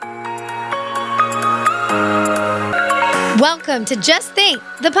Welcome to Just Think,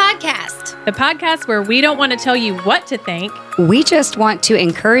 the podcast. The podcast where we don't want to tell you what to think. We just want to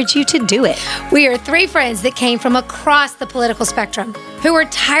encourage you to do it. We are three friends that came from across the political spectrum, who were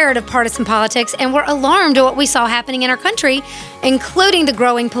tired of partisan politics and were alarmed at what we saw happening in our country, including the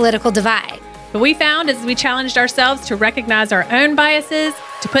growing political divide. What we found as we challenged ourselves to recognize our own biases,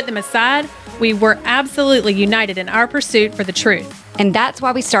 to put them aside, we were absolutely united in our pursuit for the truth. And that's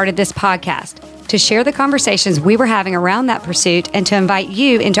why we started this podcast, to share the conversations we were having around that pursuit and to invite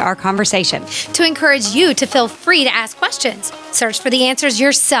you into our conversation. To encourage you to feel free to ask questions, search for the answers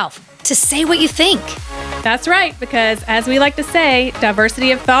yourself, to say what you think. That's right, because as we like to say,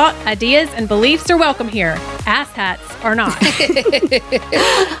 diversity of thought, ideas, and beliefs are welcome here. Asshats are not.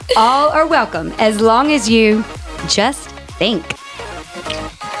 All are welcome as long as you just think.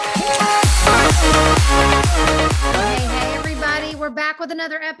 Hey, everybody. We're back with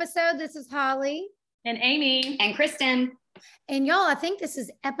another episode. This is Holly. And Amy. And Kristen. And y'all, I think this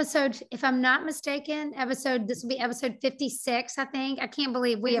is episode, if I'm not mistaken, this will be episode 56, I think. I can't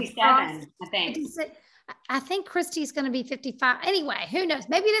believe we have crossed. I think. 56. I think Christy's going to be 55. Anyway, who knows?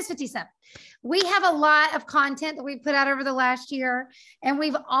 Maybe it is 57. We have a lot of content that we've put out over the last year, and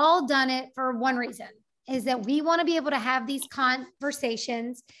we've all done it for one reason, is that we want to be able to have these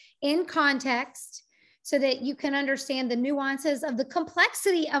conversations in context so that you can understand the nuances of the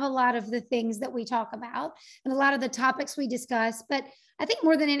complexity of a lot of the things that we talk about and a lot of the topics we discuss. But I think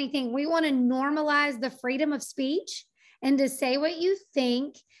more than anything, we want to normalize the freedom of speech and to say what you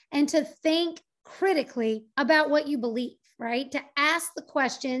think and to think critically about what you believe, right? To ask the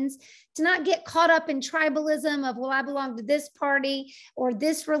questions, to not get caught up in tribalism of, well, I belong to this party or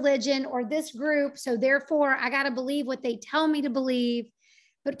this religion or this group, so therefore I got to believe what they tell me to believe,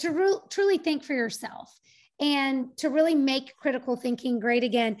 but to truly think for yourself and to really make critical thinking great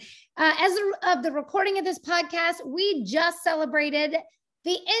again. As of the recording of this podcast, we just celebrated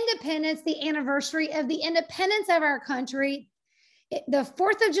the independence, the anniversary of the independence of our country, the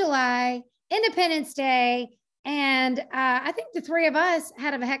 4th of July, Independence Day. And I think the three of us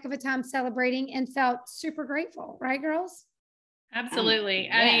had a heck of a time celebrating and felt super grateful. Right, girls? Absolutely.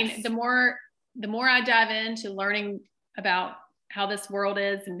 Yes. I mean, the more I dive into learning about how this world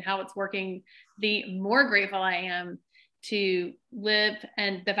is and how it's working, the more grateful I am to live,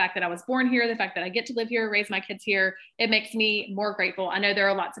 and the fact that I was born here, the fact that I get to live here, raise my kids here, it makes me more grateful. I know there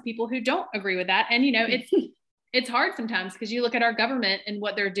are lots of people who don't agree with that. And, you know, it's hard sometimes because you look at our government and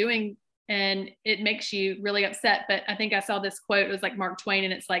what they're doing and it makes you really upset. But I think I saw this quote, it was like Mark Twain,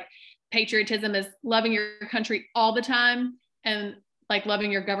 and it's like, patriotism is loving your country all the time and like loving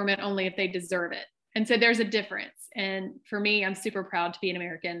your government only if they deserve it. And so there's a difference. And for me, I'm super proud to be an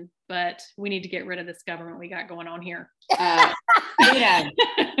American, but we need to get rid of this government we got going on here.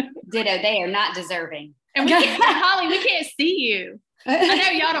 Ditto. They are not deserving. And we can't, Holly, we can't see you. I know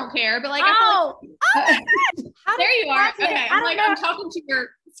y'all don't care, but like, How there you are. Okay. I'm talking to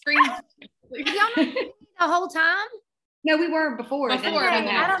your screen. Y'all not seeing me the whole time? No, we were before. I don't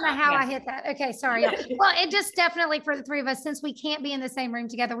know how I hit that. Okay, sorry. Well, it just definitely for the three of us, since we can't be in the same room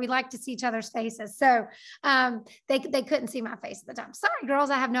together, we like to see each other's faces. So they couldn't see my face at the time. Sorry,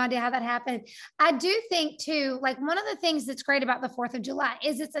 girls. I have no idea how that happened. I do think too, like one of the things that's great about the 4th of July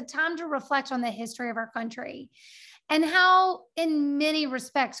is it's a time to reflect on the history of our country and how in many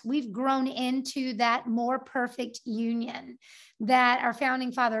respects we've grown into that more perfect union that our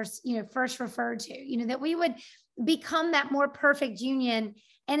founding fathers, first referred to, that we would become that more perfect union.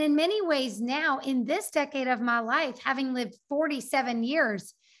 And in many ways now, in this decade of my life, having lived 47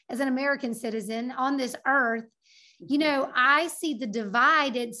 years as an American citizen on this earth, I see the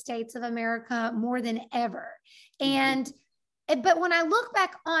divided states of America more than ever. But when I look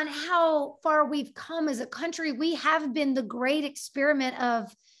back on how far we've come as a country, we have been the great experiment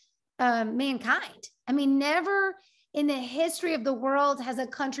of mankind. I mean, never in the history of the world has a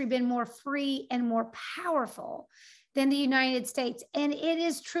country been more free and more powerful than the United States. And it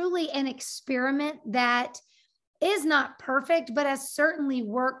is truly an experiment that is not perfect, but has certainly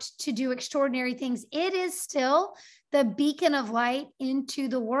worked to do extraordinary things. It is still the beacon of light into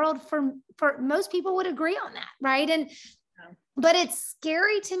the world for most people would agree on that, right? But it's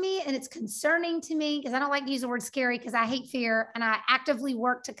scary to me and it's concerning to me because I don't like to use the word scary because I hate fear and I actively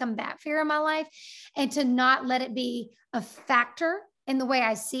work to combat fear in my life and to not let it be a factor in the way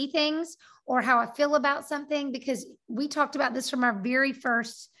I see things or how I feel about something, because we talked about this from our very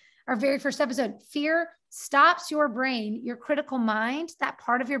first episode. Fear stops your brain, your critical mind, that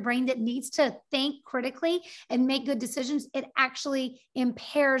part of your brain that needs to think critically and make good decisions. It actually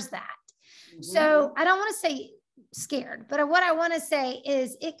impairs that. Mm-hmm. So I don't want to say scared, but what I want to say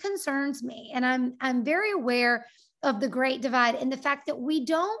is it concerns me. And I'm very aware of the Great Divide and the fact that we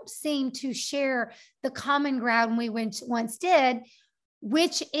don't seem to share the common ground we once did,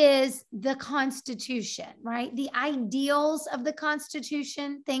 which is the Constitution, right? The ideals of the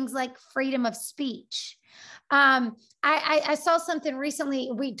Constitution, things like freedom of speech. I saw something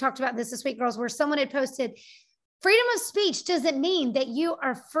recently, we talked about this week, girls, where someone had posted, freedom of speech doesn't mean that you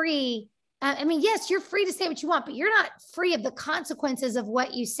are free. I mean, yes, you're free to say what you want, but you're not free of the consequences of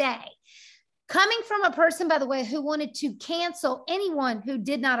what you say. Coming from a person, by the way, who wanted to cancel anyone who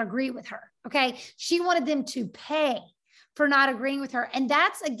did not agree with her. Okay. She wanted them to pay for not agreeing with her. And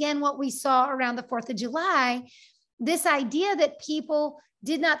that's, again, what we saw around the 4th of July, this idea that people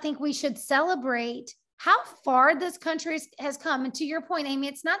did not think we should celebrate how far this country has come. And to your point, Amy,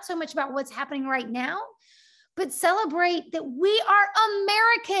 it's not so much about what's happening right now, but celebrate that we are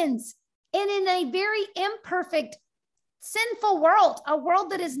Americans and in a very imperfect, sinful world, a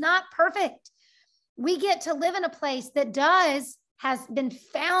world that is not perfect. We get to live in a place that has been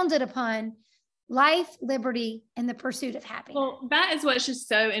founded upon life, liberty, and the pursuit of happiness. Well, that is what's just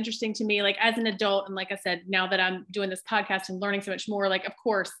so interesting to me. Like as an adult, and like I said, now that I'm doing this podcast and learning so much more, like, of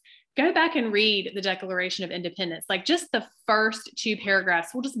course, go back and read the Declaration of Independence. Like just the first 2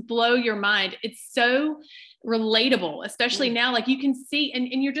 paragraphs will just blow your mind. It's so relatable, especially now. Like you can see, and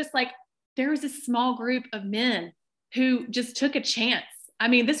you're just like, there's a small group of men who just took a chance. I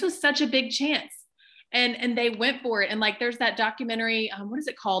mean, this was such a big chance. And they went for it. And like, there's that documentary, what is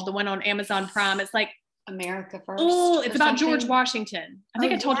it called? The one on Amazon Prime. It's like America First. Oh, it's about George Washington. I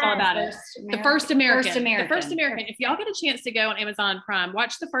think I told you all about it. The First American. The First American. If y'all get a chance to go on Amazon Prime,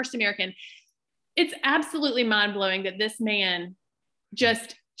 watch The First American. It's absolutely mind blowing that this man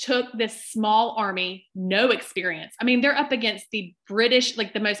just took this small army, no experience. I mean, they're up against the British,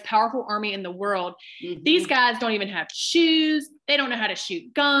 like the most powerful army in the world. Mm-hmm. These guys don't even have shoes. They don't know how to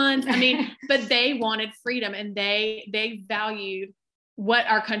shoot guns. I mean, but they wanted freedom and they valued what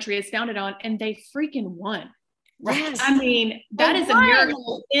our country is founded on, and they freaking won. Right. I mean, that is a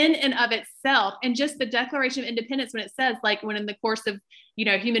miracle in and of itself. And just the Declaration of Independence, when it says, like, when in the course of,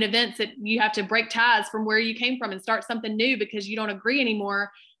 human events that you have to break ties from where you came from and start something new because you don't agree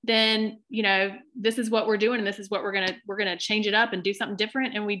anymore, then, this is what we're doing. And this is what we're going to change it up and do something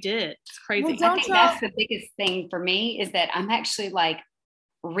different. And we did. It's crazy. Well, I think that's the biggest thing for me is that I'm actually like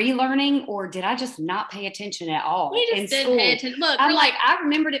relearning, or did I just not pay attention at all? We just didn't pay attention. Look, I'm like, I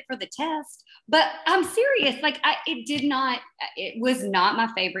remembered it for the test, but I'm serious. Like it was not my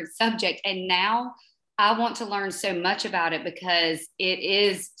favorite subject. And now I want to learn so much about it because it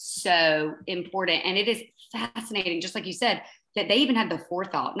is so important. And it is fascinating. Just like you said, that they even had the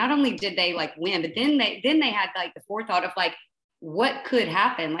forethought. Not only did they like win, but then they had like the forethought of like, what could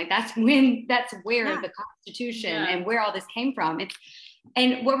happen? Like that's where the Constitution and where all this came from.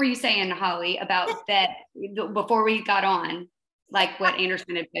 And what were you saying, Holly, about that before we got on, like what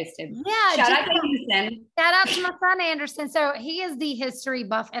Anderson had posted? Yeah. Shout out to Anderson. Shout out to my son, Anderson. So he is the history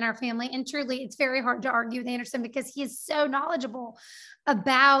buff in our family. And truly, it's very hard to argue with Anderson because he is so knowledgeable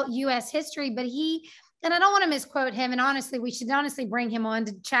about U.S. history, but and I don't want to misquote him. And honestly, we should bring him on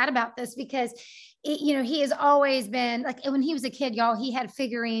to chat about this because, he has always been like, when he was a kid, y'all, he had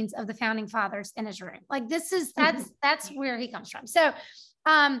figurines of the founding fathers in his room. Like that's where he comes from. So,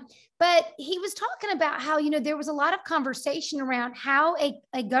 but he was talking about how, there was a lot of conversation around how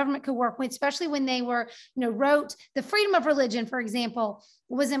a government could work, especially when they were, wrote the freedom of religion, for example,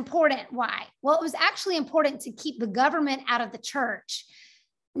 was important. Why? Well, it was actually important to keep the government out of the church.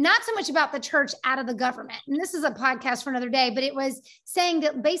 Not so much about the church out of the government. And this is a podcast for another day, but it was saying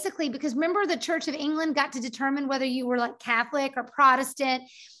that basically, because remember the Church of England got to determine whether you were like Catholic or Protestant,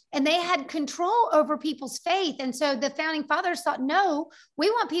 and they had control over people's faith. And so the founding fathers thought, no, we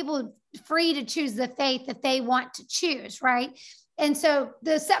want people free to choose the faith that they want to choose, right? And so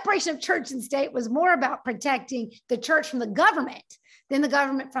the separation of church and state was more about protecting the church from the government than the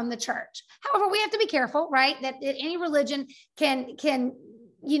government from the church. However, we have to be careful, right? That any religion can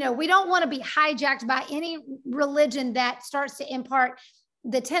we don't want to be hijacked by any religion that starts to impart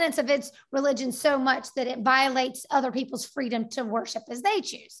the tenets of its religion so much that it violates other people's freedom to worship as they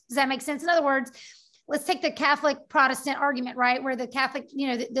choose. Does that make sense? In other words, let's take the Catholic Protestant argument, right? Where the Catholic,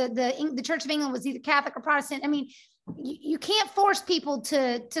 the Church of England was either Catholic or Protestant. I mean, you can't force people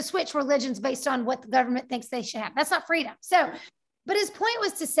to switch religions based on what the government thinks they should have. That's not freedom. So, but his point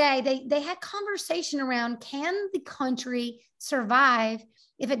was to say they had conversation around, can the country survive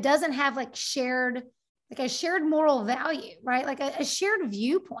if it doesn't have a shared moral value, right? Like a shared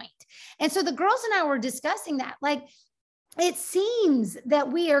viewpoint. And so the girls and I were discussing that, like, it seems that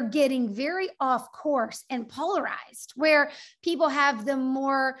we are getting very off course and polarized, where people have the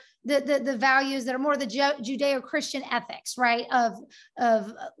more the values that are more the Judeo-Christian ethics, right? Of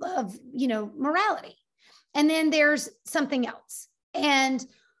morality. And then there's something else. And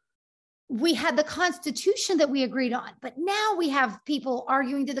we had the Constitution that we agreed on, but now we have people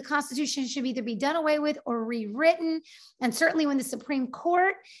arguing that the Constitution should either be done away with or rewritten. And certainly when the Supreme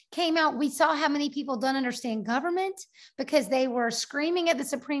Court came out, we saw how many people don't understand government because they were screaming at the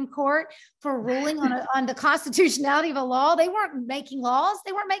Supreme Court for ruling on the constitutionality of a law. They weren't making laws.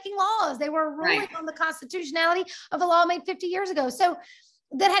 They weren't making laws. They were ruling on the constitutionality of a law made 50 years ago. So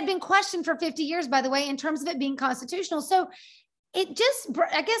that had been questioned for 50 years, by the way, in terms of it being constitutional. So it just,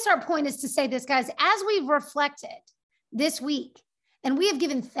 I guess our point is to say this, guys, as we've reflected this week, and we have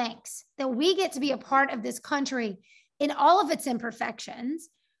given thanks that we get to be a part of this country in all of its imperfections,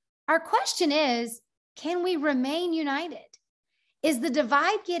 our question is, can we remain united? Is the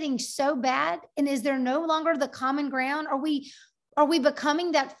divide getting so bad? And is there no longer the common ground? Are we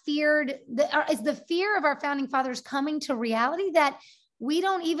becoming that is the fear of our founding fathers coming to reality that we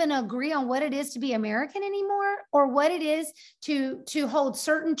don't even agree on what it is to be American anymore, or what it is to hold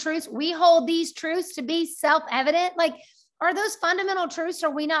certain truths? We hold these truths to be self-evident. Like, are those fundamental truths?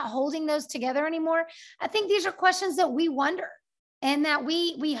 Are we not holding those together anymore? I think these are questions that we wonder, and that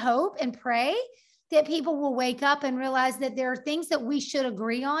we hope and pray that people will wake up and realize that there are things that we should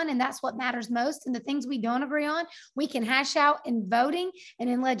agree on, and that's what matters most. And the things we don't agree on, we can hash out in voting and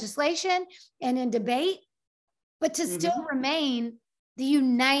in legislation and in debate, but to still remain the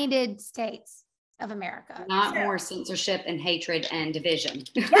United States of America. Not more censorship and hatred and division.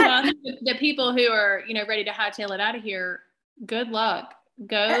 Well, the people who are, ready to hightail it out of here, good luck.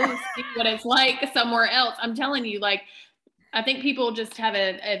 Go see what it's like somewhere else. I'm telling you, I think people just have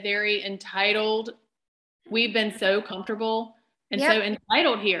a very entitled, we've been so comfortable and so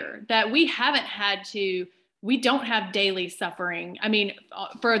entitled here that we don't have daily suffering. I mean,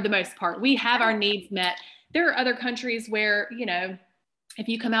 for the most part, we have our needs met. There are other countries where, if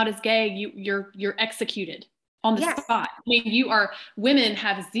you come out as gay, you're executed on the spot. I mean, women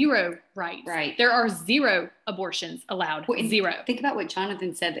have zero rights. Right. There are zero abortions allowed. Zero. Think about what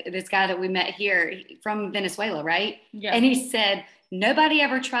Jonathan said, this guy that we met here from Venezuela, right? Yeah. And he said, nobody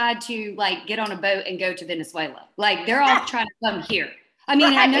ever tried to get on a boat and go to Venezuela. They're all trying to come here. I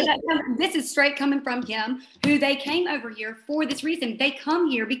mean, I know that this is straight coming from him, who they came over here for this reason. They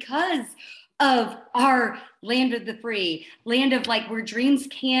come here because of our land of the free, land of where dreams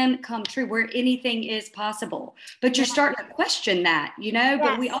can come true, where anything is possible. But you're starting to question that,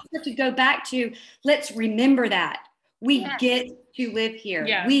 but we also have to go back to, let's remember that we get to live here.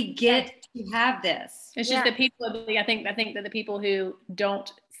 Yeah. We get to have this. It's just the people, I think that the people who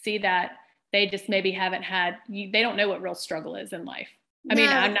don't see that, they just maybe haven't they don't know what real struggle is in life. I mean,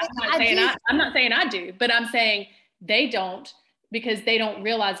 I'm not saying I do, but I'm saying they don't, because they don't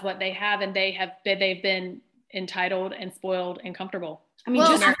realize what they have, and they've been entitled and spoiled and comfortable. I mean,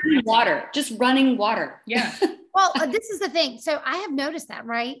 just running water. Yeah. Well, this is the thing. So I have noticed that,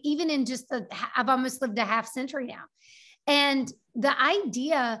 right? Even in just I've almost lived a half century now. And the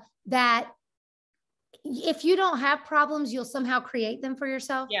idea that if you don't have problems, you'll somehow create them for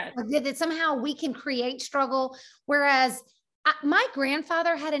yourself. Yeah. That somehow we can create struggle. Whereas my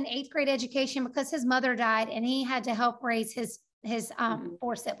grandfather had an 8th grade education because his mother died, and he had to help raise his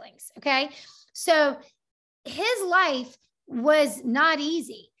 4 siblings. Okay. So his life was not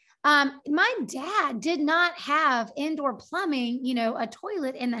easy. My dad did not have indoor plumbing, a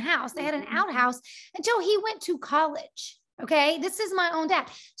toilet in the house. They had an outhouse until he went to college. Okay. This is my own dad.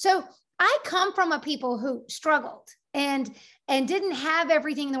 So I come from a people who struggled and didn't have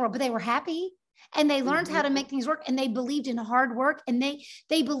everything in the world, but they were happy. And they learned how to make things work, and they believed in hard work, and they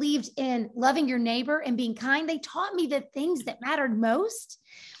believed in loving your neighbor and being kind. They taught me the things that mattered most.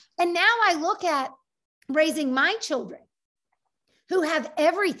 And now I look at raising my children who have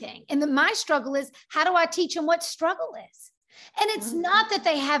everything. And my struggle is, how do I teach them what struggle is? And it's not that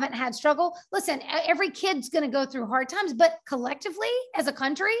they haven't had struggle. Listen, every kid's going to go through hard times, but collectively as a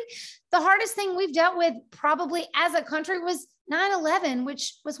country, the hardest thing we've dealt with probably as a country was 9/11,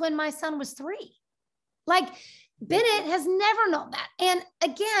 which was when my son was 3. Bennett has never known that. And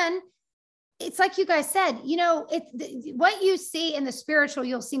again, it's like you guys said, what you see in the spiritual,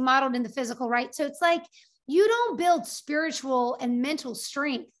 you'll see modeled in the physical, right? So it's like, you don't build spiritual and mental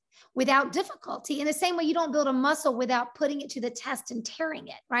strength without difficulty. In the same way, you don't build a muscle without putting it to the test and tearing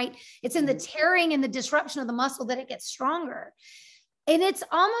it, right? It's in the tearing and the disruption of the muscle that it gets stronger. And it's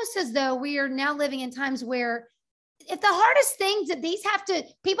almost as though we are now living in times where if the hardest things that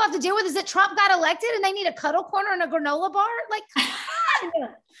people have to deal with is that Trump got elected and they need a cuddle corner and a granola bar, like, come on.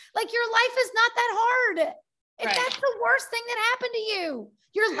 Like your life is not that hard. If Right. that's the worst thing that happened to you,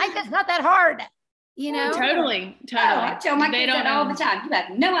 your life is not that hard, you know? Totally. Oh, I tell my kids that all the time. You have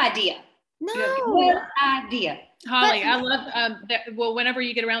no idea. No. You have no idea. Holly, I love well, whenever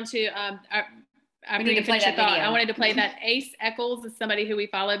you get around to after need you to play finish your that thought, video. I wanted to play that. Ace Eccles is somebody who we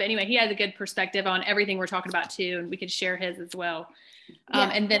follow, but anyway, he has a good perspective on everything we're talking about too, and we could share his as well.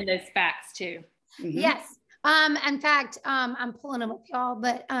 And then those facts too. Mhm. Yes. In fact, I'm pulling them up, y'all,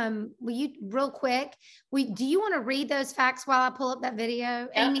 but will you real quick, do you want to read those facts while I pull up that video?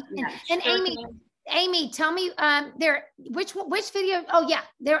 Amy, and Sure Amy, can. Amy, tell me which video? Oh yeah,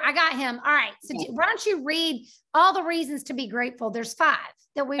 there, I got him. All right. So why don't you read all the reasons to be grateful? There's 5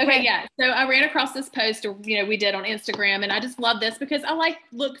 that we read. Yeah. So I ran across this post, we did on Instagram, and I just love this because I like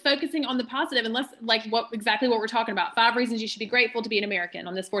focusing on the positive and less like exactly what we're talking about. 5 reasons you should be grateful to be an American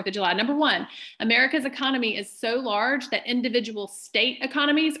on this 4th of July. Number 1, America's economy is so large that individual state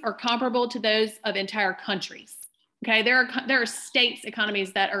economies are comparable to those of entire countries. Okay. There are states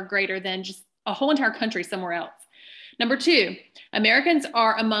economies that are greater than just a whole entire country somewhere else. Number 2, Americans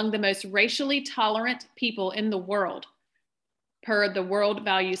are among the most racially tolerant people in the world, per the World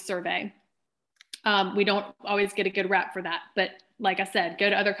Values Survey. We don't always get a good rap for that, but like I said, go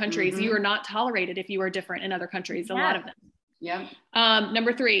to other countries. Mhm. You are not tolerated if you are different in other countries, a lot of them. Yeah.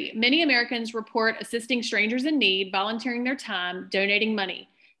 Number 3, many Americans report assisting strangers in need, volunteering their time, donating money,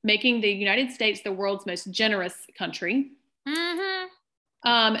 making the United States the world's most generous country. Mm-hmm.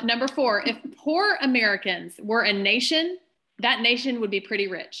 Number 4, if poor Americans were a nation, that nation would be pretty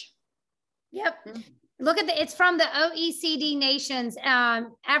rich. Yep. Look at it's from the OECD nations,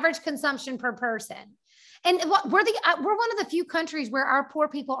 average consumption per person. And we're one of the few countries where our poor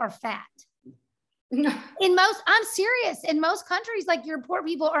people are fat. I'm serious. In most countries, like your poor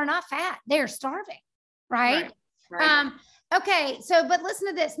people are not fat. They're starving. Right. Okay. So, but listen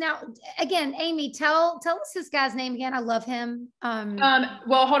to this. Now, again, Amy, tell us this guy's name again. I love him.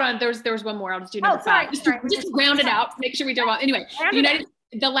 Well, hold on. There was one more. I'll just do number 5. Just round it out. Make sure we do it. Anyway,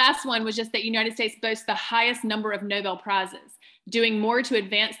 the last one was just that United States boasts the highest number of Nobel Prizes, doing more to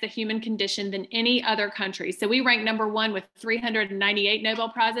advance the human condition than any other country. So we rank number 1 with 398 Nobel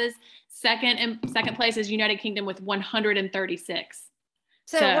Prizes. Second place is United Kingdom with 136.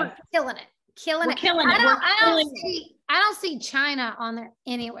 So we're killing it. I don't see China on there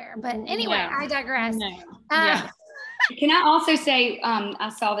anywhere, but anyway, I digress. Can I also say, I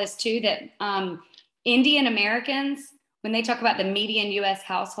saw this too, that Indian Americans, when they talk about the median US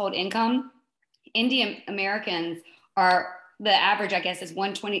household income, Indian Americans are, the average, I guess, is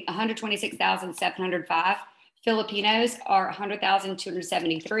 126,705. Filipinos are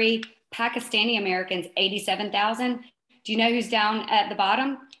 100,273. Pakistani Americans, 87,000. Do you know who's down at the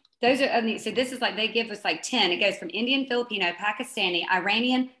bottom? Those are, so this is like, they give us like 10. It goes from Indian, Filipino, Pakistani,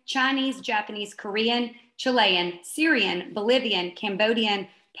 Iranian, Chinese, Japanese, Korean, Chilean, Syrian, Bolivian, Cambodian,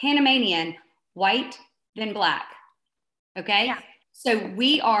 Panamanian, white, then black. Okay. Yeah. So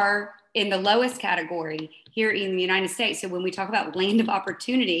we are in the lowest category here in the United States. So when we talk about land of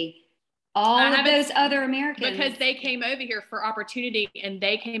opportunity, all of those other Americans, because they came over here for opportunity and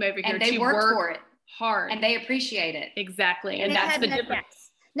they came over here and they to worked work for it hard and they appreciate it. Exactly. And that's the difference.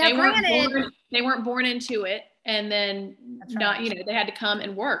 Now, they weren't born into it, and then they had to come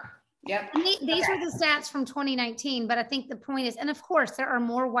and work. Yep. And these are the stats from 2019, but I think the point is, and of course, there are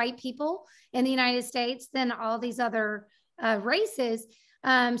more white people in the United States than all these other races.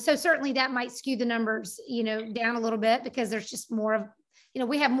 So certainly that might skew the numbers, down a little bit because there's just more of,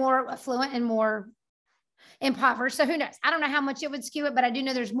 we have more affluent and more impoverished. So who knows? I don't know how much it would skew it, but I do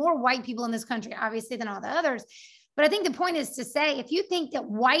know there's more white people in this country, obviously, than all the others. But I think the point is to say, if you think that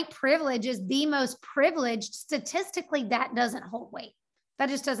white privilege is the most privileged, statistically, that doesn't hold weight. That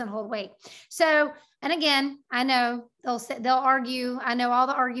just doesn't hold weight. So, and again, I know they'll argue, I know all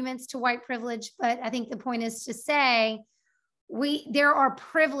the arguments to white privilege, but I think the point is to say, there are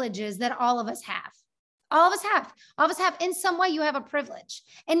privileges that all of us have. All of us have in some way, you have a privilege.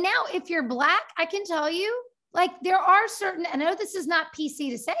 And now if you're Black, I can tell you, like there are certain, I know this is not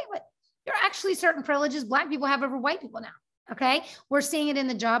PC to say, but there are actually certain privileges Black people have over white people now. Okay. We're seeing it in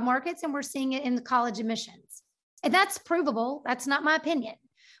the job markets and we're seeing it in the college admissions. And that's provable. That's not my opinion.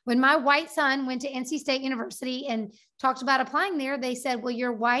 When my white son went to NC State University and talked about applying there, they said, well,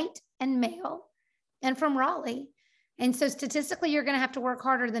 you're white and male and from Raleigh. And so statistically, you're going to have to work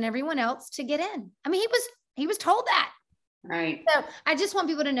harder than everyone else to get in. I mean, he was told that. Right. So I just want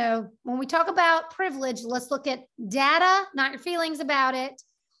people to know when we talk about privilege, let's look at data, not your feelings about it.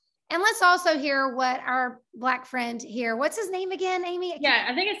 And let's also hear what our Black friend here, what's his name again, Amy? Yeah,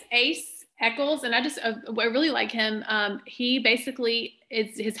 I think it's Ace Eccles, and I really like him. He basically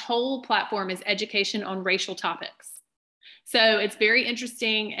his whole platform is education on racial topics. So it's very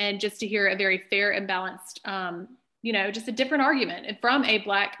interesting, and just to hear a very fair and balanced, just a different argument from a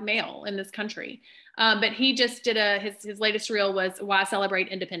Black male in this country. But he just did his latest reel was why celebrate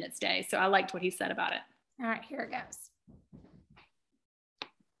Independence Day. So I liked what he said about it. All right, here it goes.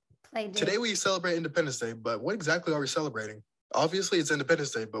 Today we celebrate Independence Day, but what exactly are we celebrating? Obviously it's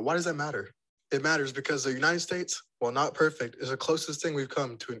Independence Day, but why does that matter? It matters because the United States, while not perfect, is the closest thing we've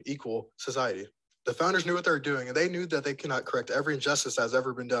come to an equal society. The founders knew what they were doing, and they knew that they cannot correct every injustice that has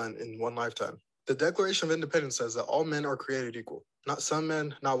ever been done in one lifetime. The Declaration of Independence says that all men are created equal. Not some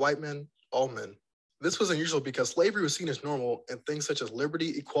men, not white men, all men. This was unusual because slavery was seen as normal, and things such as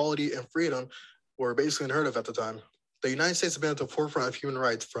liberty, equality, and freedom were basically unheard of at the time. The United States has been at the forefront of human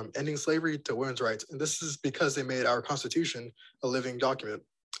rights, from ending slavery to women's rights, and this is because they made our Constitution a living document.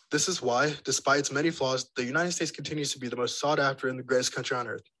 This is why, despite its many flaws, the United States continues to be the most sought after and the greatest country on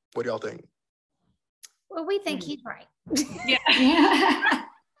earth. What do y'all think? Well, we think he's right. Yeah.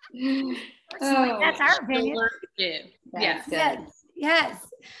 Personally, that's our opinion. Yes.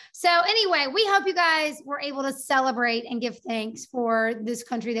 So anyway, we hope you guys were able to celebrate and give thanks for this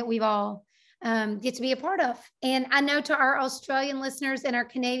country that we've all get to be a part of. And I know to our Australian listeners and our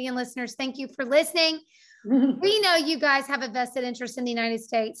Canadian listeners, thank you for listening. We know you guys have a vested interest in the United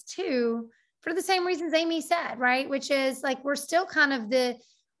States too, for the same reasons Amy said, right? Which is like, we're still kind of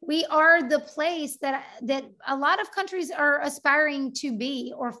we are the place that a lot of countries are aspiring to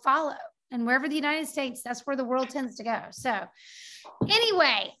be or follow. And wherever the United States, that's where the world tends to go. So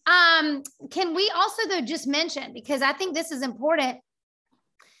anyway, can we also though just mention, because I think this is important.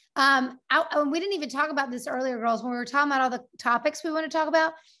 We didn't even talk about this earlier, girls, when we were talking about all the topics we want to talk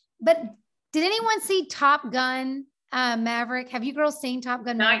about, but did anyone see Top Gun Maverick? Have you girls seen Top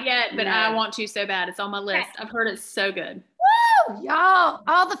Gun Maverick? Not yet, but no. I want to so bad. It's on my list. Okay. I've heard it's so good. Woo, y'all,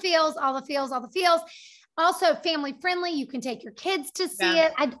 all the feels. Also family friendly. You can take your kids to see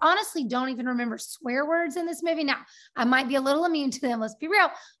it. I honestly don't even remember swear words in this movie. Now I might be a little immune to them. Let's be real.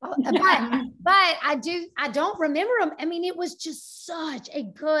 But I don't remember them. I mean, it was just such a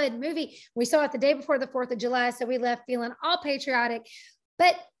good movie. We saw it the day before the 4th of July. So we left feeling all patriotic,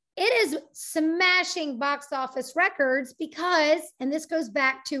 but it is smashing box office records because, and this goes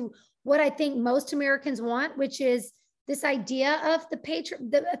back to what I think most Americans want, which is this idea of the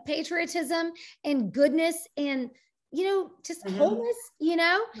patriotism and goodness and, just wholeness,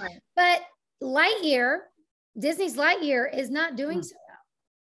 right. But Disney's Lightyear is not doing so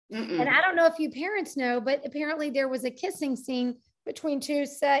well. And I don't know if you parents know, but apparently there was a kissing scene between two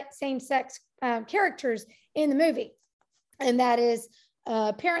same-sex characters in the movie. And that is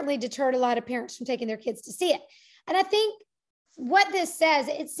apparently deterred a lot of parents from taking their kids to see it. And I think what this says,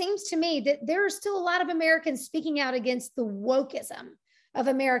 it seems to me that there are still a lot of Americans speaking out against the wokeism of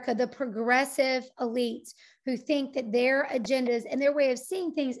America, the progressive elites who think that their agendas and their way of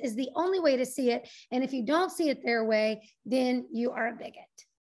seeing things is the only way to see it. And if you don't see it their way, then you are a bigot.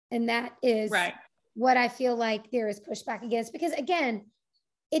 And that is right. What I feel like there is pushback against, because again,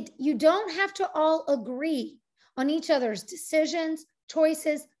 you don't have to all agree on each other's decisions,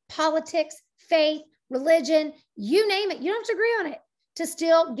 choices, politics, faith, religion, you name it. You don't have to agree on it to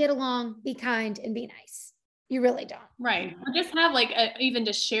still get along, be kind, and be nice. You really don't. Right. Or just have like even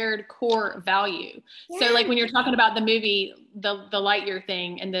just shared core value. Yeah. So like when you're talking about the movie, the Lightyear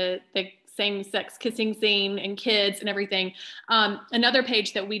thing and the same-sex kissing scene and kids and everything. Another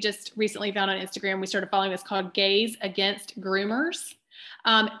page that we just recently found on Instagram, we started following this called Gays Against Groomers.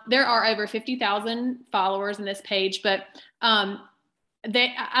 There are over 50,000 followers in this page, but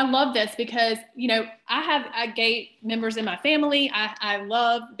I love this because, I have gay members in my family.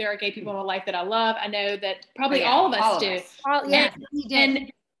 There are gay people in my life that I love. I know that probably all of us do.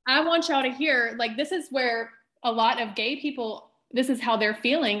 And I want y'all to hear, like, this is where a lot of gay people, this is how they're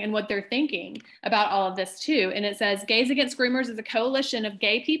feeling and what they're thinking about all of this too. And it says, Gays Against Groomers is a coalition of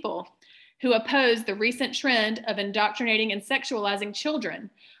gay people who oppose the recent trend of indoctrinating and sexualizing children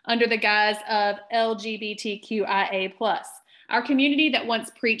under the guise of LGBTQIA+. Our community that once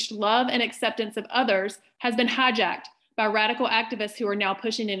preached love and acceptance of others has been hijacked by radical activists who are now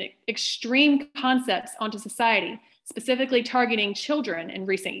pushing in extreme concepts onto society, specifically targeting children in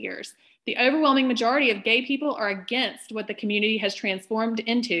recent years. The overwhelming majority of gay people are against what the community has transformed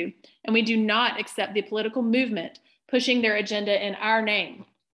into, and we do not accept the political movement pushing their agenda in our name.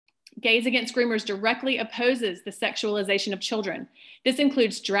 Gays Against Groomers directly opposes the sexualization of children. This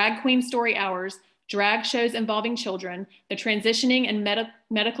includes drag queen story hours, drag shows involving children, the transitioning and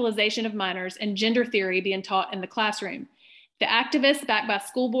medicalization of minors, and gender theory being taught in the classroom. The activists backed by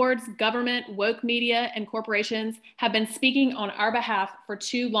school boards, government, woke media, and corporations have been speaking on our behalf for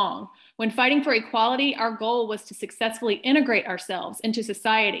too long. When fighting for equality, our goal was to successfully integrate ourselves into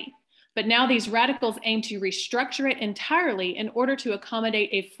society. But now these radicals aim to restructure it entirely in order to accommodate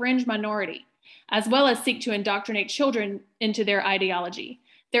a fringe minority, as well as seek to indoctrinate children into their ideology.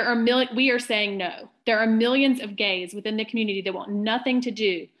 We are saying no. There are millions of gays within the community that want nothing to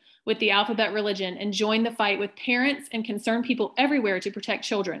do with the alphabet religion and join the fight with parents and concerned people everywhere to protect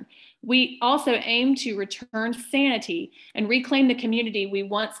children. We also aim to return sanity and reclaim the community we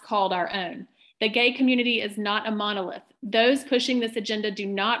once called our own. The gay community is not a monolith. Those pushing this agenda do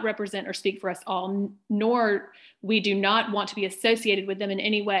not represent or speak for us all, nor we do not want to be associated with them in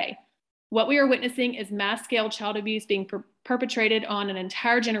any way. What we are witnessing is mass-scale child abuse being perpetrated on an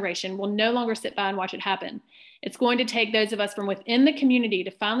entire generation. We'll no longer sit by and watch it happen. It's going to take those of us from within the community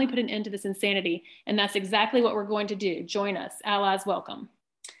to finally put an end to this insanity, and that's exactly what we're going to do. Join us. Allies welcome.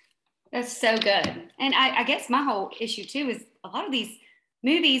 That's so good. And I guess my whole issue too is a lot of these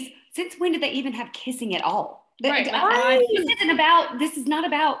movies, since when did they even have kissing at all? Right. This is not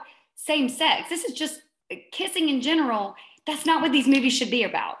about same sex. This is just kissing in general. That's not what these movies should be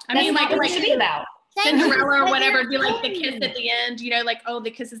about. I mean, like, what it should be about. Cinderella or whatever, do like the kiss at the end, you know, like, oh,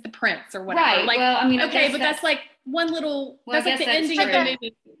 the kiss is the prince or whatever. Right. Like, well, I mean, okay, but that's like one little, that's like the ending of the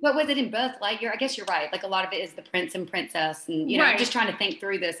movie. What was it in Buzz Lightyear? I guess you're right. Like a lot of it is the prince and princess, and you know, I'm just trying to think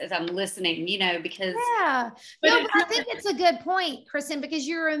through this as I'm listening, you know, because but I think it's a good point, Kristen, because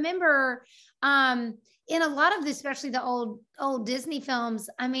you remember in a lot of this, especially the old Disney films,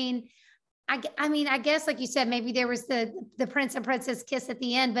 I mean, I guess, like you said, maybe there was the prince and princess kiss at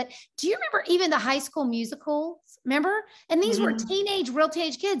the end, but do you remember even the High School Musicals? Remember? And these were real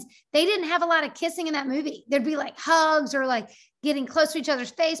teenage kids. They didn't have a lot of kissing in that movie. There'd be like hugs or like getting close to each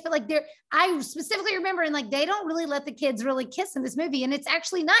other's face, but like I specifically remember, and like, they don't really let the kids really kiss in this movie. And it's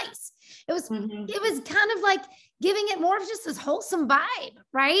actually nice. It was kind of like giving it more of just this wholesome vibe.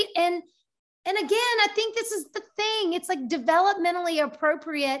 Right. And again, I think this is the thing. It's like developmentally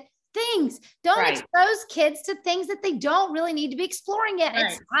appropriate things. Don't expose kids to things that they don't really need to be exploring yet.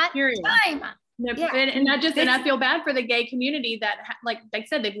 It's not time. No, and I feel bad for the gay community that, like they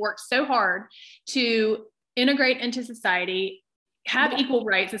said, they've worked so hard to integrate into society, have equal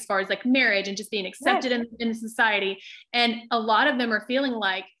rights as far as like marriage and just being accepted in society. And a lot of them are feeling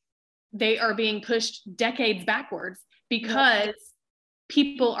like they are being pushed decades backwards because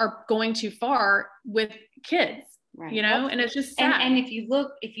people are going too far with kids. Right. You know, and it's just sad. And if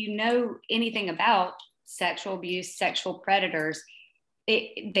you know anything about sexual abuse, sexual predators,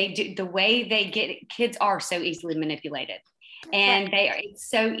 the way they get kids are so easily manipulated, and it's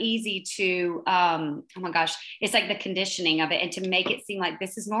so easy to oh my gosh, it's like the conditioning of it, and to make it seem like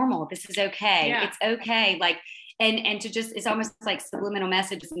this is normal, this is okay, it's okay, like and to just, it's almost like subliminal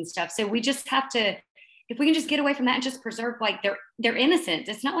messages and stuff. So we just have to, if we can just get away from that and just preserve like their innocence.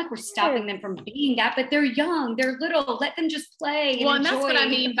 It's not like we're stopping them from being that, but they're young, they're little, let them just play. And that's what I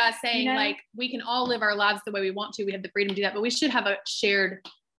mean by saying, you know, like, we can all live our lives the way we want to. We have the freedom to do that, but we should have a shared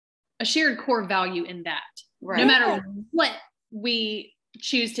core value in that, no matter what we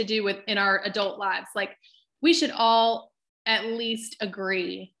choose to do in our adult lives. Like, we should all at least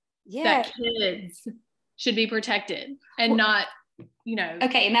agree that kids should be protected and not, you know.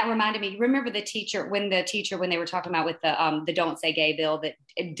 Okay. And that reminded me, remember when they were talking about with the Don't Say Gay bill, that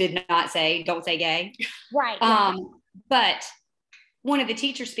it did not say, don't say gay. Right. But one of the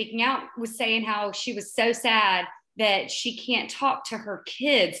teachers speaking out was saying how she was so sad that she can't talk to her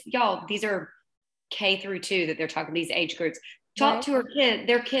kids. Y'all, these are K through 2 that they're talking, these age groups. Talk to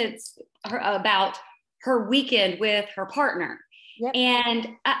their kids about her weekend with her partner. Yep. And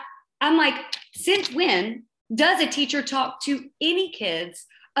I'm like, since when does a teacher talk to any kids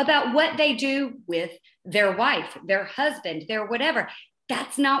about what they do with their wife, their husband, their whatever?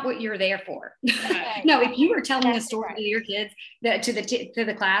 That's not what you're there for. No, if you are telling a story to your kids, to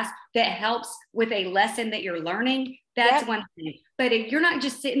the class that helps with a lesson that you're learning, that's one thing. But if you're not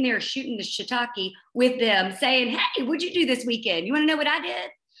just sitting there shooting the shiitake with them saying, hey, what'd you do this weekend? You want to know what I did?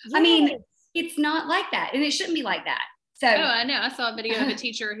 Yes. I mean, it's not like that. And it shouldn't be like that. So, I know. I saw a video of a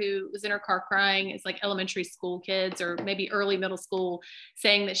teacher who was in her car crying. It's like elementary school kids or maybe early middle school,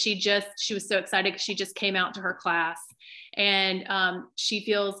 saying that she was so excited because she just came out to her class, and she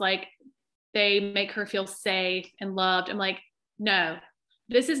feels like they make her feel safe and loved. I'm like, no,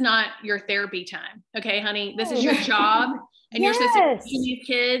 this is not your therapy time. Okay, honey, this is your job. And you're supposed to teach these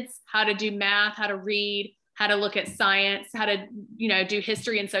kids how to do math, how to read, how to look at science, how to, do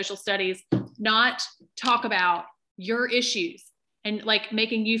history and social studies. not talk about your issues and like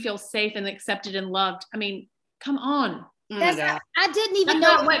making you feel safe and accepted and loved. I mean, come on. I didn't even That's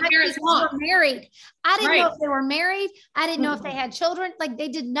know not what my parents kids want. were married. I didn't know Right. if they were married. I didn't know if they had children. Like they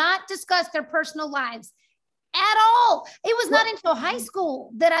did not discuss their personal lives at all. It was not until high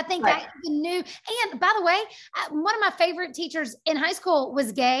school that I think I even knew. And by the way, one of my favorite teachers in high school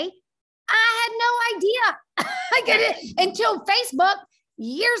was gay. I had no idea. I get it until Facebook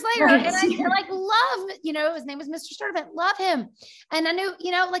years later. Right. And I like love, you know, his name was Mr. Sturtevant, love him. And I knew,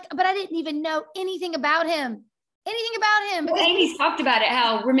 you know, like, but I didn't even know anything about him. Well, Amy's talked about it.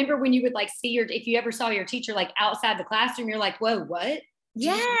 How, remember when you would like see if you ever saw your teacher like outside the classroom, you're like, whoa, what?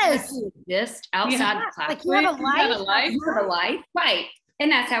 Yes. Exist outside the classroom. Like you have a life. You have a life. Right.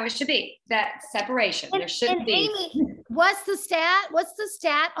 And that's how it should be. That separation. There shouldn't be. Amy, what's the stat? What's the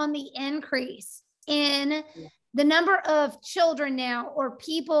stat on the increase in the number of children now or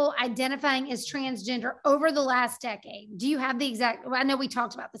people identifying as transgender over the last decade? Do you have the exact? I know we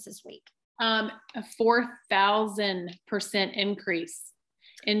talked about this week. A 4,000% increase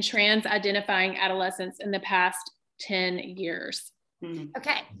in trans identifying adolescents in the past 10 years.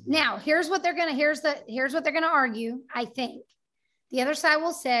 Okay. Now here's what they're gonna argue. I think the other side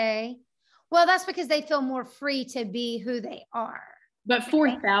will say, well, that's because they feel more free to be who they are. But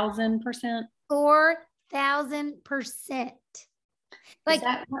 4,000%. 4,000%. Like is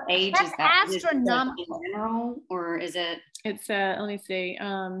that what age that's is that? astronomical. Is it in general, or is it? It's let me see.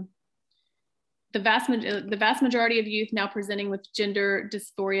 The vast majority of youth now presenting with gender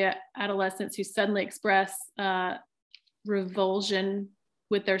dysphoria adolescents who suddenly express revulsion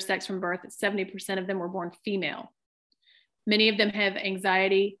with their sex from birth, 70% of them were born female. Many of them have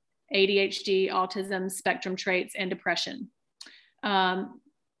anxiety, ADHD, autism, spectrum traits, and depression.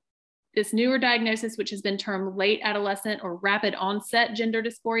 This newer diagnosis, which has been termed late adolescent or rapid onset gender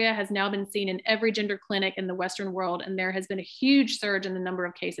dysphoria, has now been seen in every gender clinic in the Western world, and there has been a huge surge in the number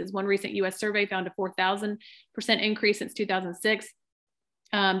of cases. One recent US survey found a 4,000% increase since 2006.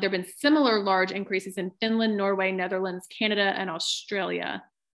 There have been similar large increases in Finland, Norway, Netherlands, Canada, and Australia.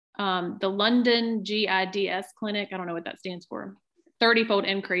 The London GIDS clinic, I don't know what that stands for, 30-fold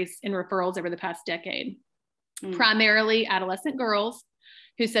increase in referrals over the past decade. Primarily adolescent girls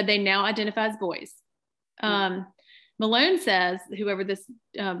who said they now identify as boys. Malone says, whoever this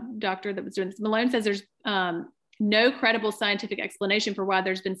doctor that was doing this, Malone says there's no credible scientific explanation for why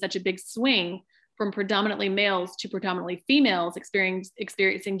there's been such a big swing from predominantly males to predominantly females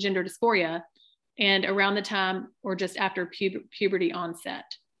experiencing gender dysphoria, and around the time or just after puberty onset.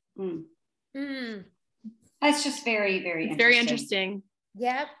 That's just very, very it's interesting. very interesting.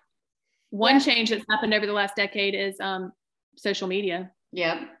 Yep. One change that's happened over the last decade is social media.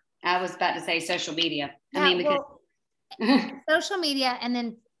 Yep. I was about to say social media. Yeah, I mean, because social media, and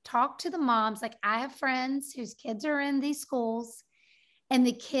then talk to the moms. Like I have friends whose kids are in these schools, and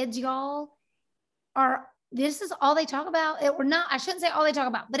the kids, y'all, this is all they talk about. Or not, I shouldn't say all they talk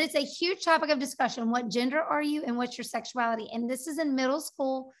about, but it's a huge topic of discussion. What gender are you and what's your sexuality? And this is in middle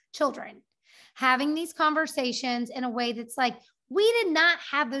school children having these conversations in a way that's like, we did not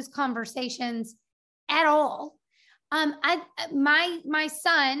have those conversations at all. My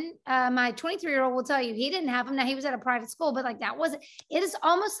son, my 23-year-old will tell you, he didn't have them. Now he was at a private school, but like it is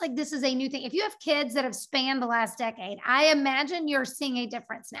almost like this is a new thing. If you have kids that have spanned the last decade, I imagine you're seeing a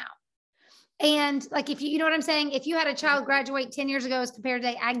difference now. And like, if you know what I'm saying? If you had a child graduate 10 years ago as compared to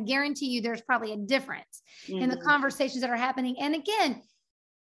today, I guarantee you there's probably a difference in the conversations that are happening. And again,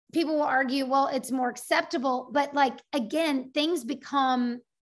 people will argue, well, it's more acceptable, but like, again, things become,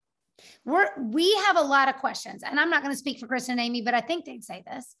 we have a lot of questions, and I'm not going to speak for Kristen and Amy, but I think they'd say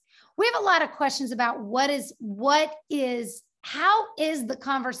this. We have a lot of questions about how is the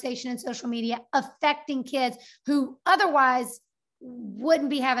conversation in social media affecting kids who otherwise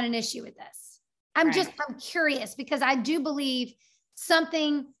wouldn't be having an issue with this. I'm curious, because I do believe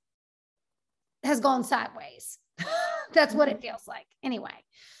something has gone sideways. That's what it feels like. Anyway.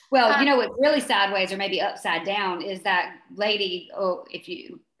 Well, you know what's really sideways, or maybe upside down, is that lady, if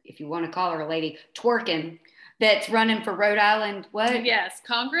you want to call her a lady, twerking, that's running for Rhode Island. What? Yes,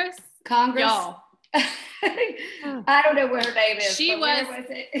 Congress. Y'all. I don't know where her name is. She was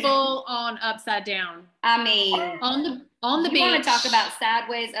full on upside down. I mean, on the beach. You want to talk about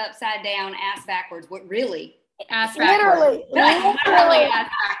sideways, upside down, ass backwards? What really? Ass backwards. Literally ass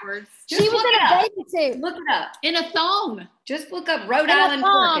backwards. She was in a bathing suit. Look it up. In a thong. Just look up Rhode Island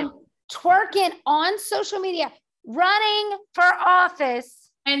twerking on social media, running for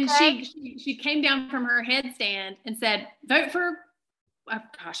office. And she came down from her headstand and said, vote for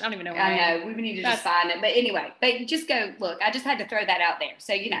Gosh, I don't even know. I know we need to just find it, but anyway, but just go look. I just had to throw that out there,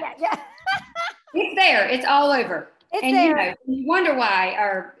 so you know, it's there. It's all over. It's and there. You wonder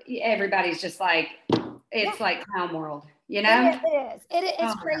why everybody's just like it's like clown world. You know,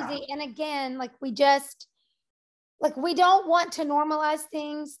 It's crazy. And again, like we don't want to normalize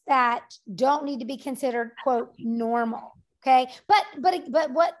things that don't need to be considered quote normal. Okay, but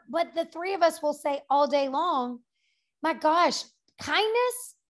what the three of us will say all day long. My gosh.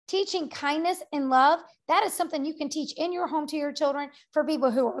 Kindness, teaching kindness and love, that is something you can teach in your home to your children for people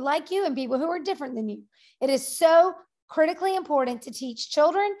who are like you and people who are different than you. It is so critically important to teach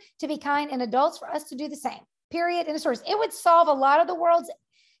children to be kind and adults for us to do the same, period. In a source, it would solve a lot of the world's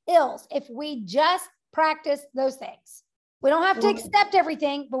ills if we just practice those things. We don't have to accept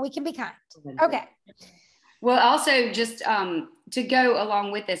everything, but we can be kind. Okay. Well, also just to go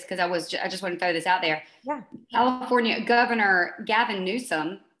along with this, because I just want to throw this out there. Yeah. California Governor Gavin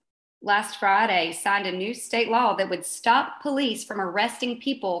Newsom last Friday signed a new state law that would stop police from arresting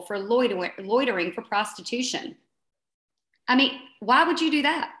people for loitering for prostitution. I mean, why would you do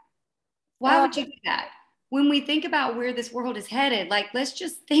that? Why would you do that? When we think about where this world is headed, like, let's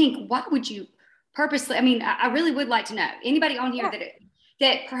just think, why would you purposely? I mean, I really would like to know anybody on here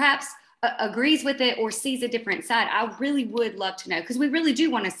that perhaps agrees with it or sees a different side. I really would love to know, because we really do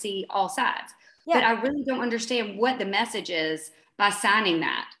want to see all sides. Yeah. But I really don't understand what the message is by signing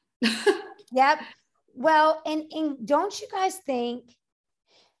that. Yep. Well, and don't you guys think,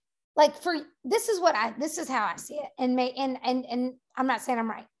 like, this is how I see it, and I'm not saying I'm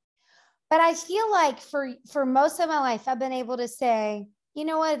right, but I feel like for most of my life, I've been able to say, you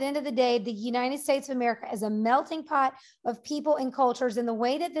know what, at the end of the day, the United States of America is a melting pot of people and cultures. And the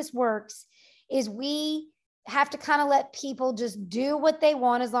way that this works is we have to kind of let people just do what they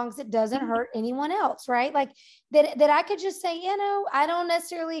want as long as it doesn't hurt anyone else, right? Like that I could just say, you know, I don't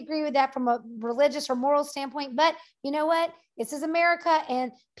necessarily agree with that from a religious or moral standpoint, but you know what? This is America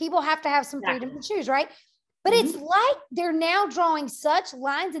and people have to have some freedom to choose, right? But it's like they're now drawing such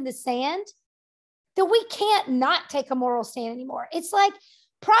lines in the sand that we can't not take a moral stand anymore. It's like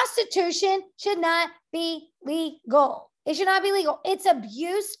prostitution should not be legal. It should not be legal. It's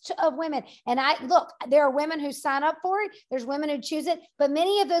abuse of women. And there are women who sign up for it. There's women who choose it, but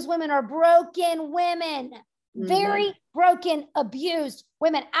many of those women are broken women, very broken, abused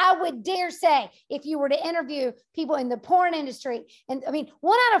women. I would dare say, if you were to interview people in the porn industry, and I mean,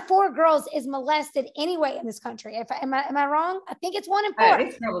 1 out of 4 girls is molested anyway in this country. Am I wrong? I think it's 1 in 4.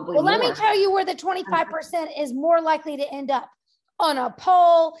 It's probably well, more. let me tell you where the 25% is more likely to end up: on a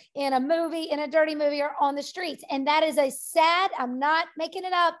pole, in a movie, in a dirty movie, or on the streets. And that is a sad, I'm not making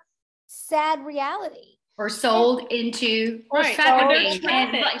it up, sad reality. Or sold into trafficking,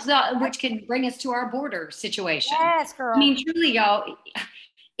 which can bring us to our border situation. Yes, girl. I mean, truly, y'all,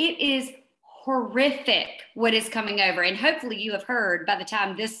 it is horrific what is coming over. And hopefully you have heard, by the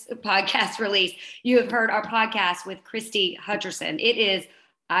time this podcast released, you have heard our podcast with Christy Hutcherson. It is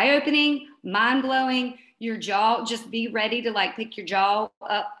eye-opening, mind-blowing. Your jaw, just be ready to like pick your jaw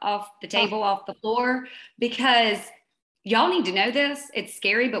up off the table, off the floor, because y'all need to know this. It's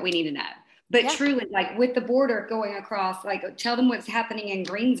scary, but we need to know. But truly, like with the border going across, like tell them what's happening in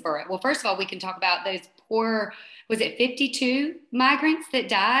Greensboro. Well, first of all, we can talk about those poor, was it 52 migrants that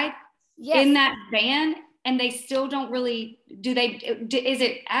died in that van? And they still don't really, is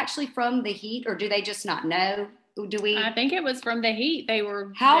it actually from the heat, or do they just not know? I think it was from the heat. They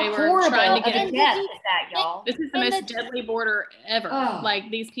were horrible trying to get a death is that, y'all? This is the most deadly border ever. Like,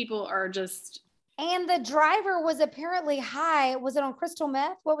 these people are just. And the driver was apparently high. Was it on crystal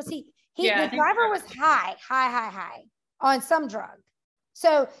meth? What was he? The driver was high on some drug.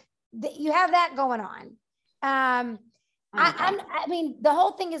 So you have that going on. I mean, the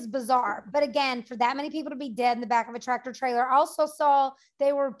whole thing is bizarre. But again, for that many people to be dead in the back of a tractor trailer, I also saw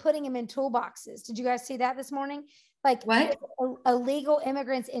they were putting them in toolboxes. Did you guys see that this morning? Like what? Illegal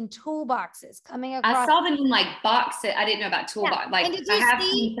immigrants in toolboxes coming across. I saw them in like boxes. I didn't know about toolbox. Like, and did you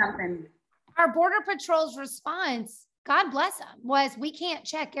see something? Our Border Patrol's response, God bless them, was we can't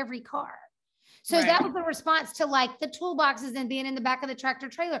check every car. So that was the response to like the toolboxes and being in the back of the tractor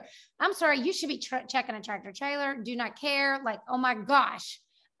trailer. I'm sorry, you should be checking a tractor trailer. Do not care. Like, oh my gosh.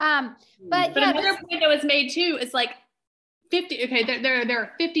 But another point that was made too is like 50. Okay, there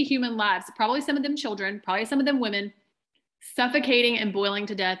are 50 human lives, probably some of them children, probably some of them women, suffocating and boiling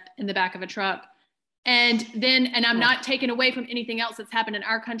to death in the back of a truck. And I'm not taking away from anything else that's happened in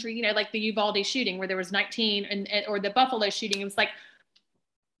our country, you know, like the Uvalde shooting where there was 19 or the Buffalo shooting. It was like,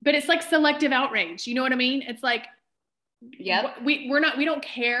 but it's like selective outrage. You know what I mean? It's like, we don't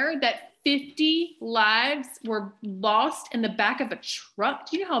care that 50 lives were lost in the back of a truck.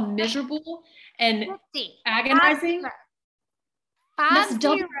 Do you know how miserable and 50. agonizing?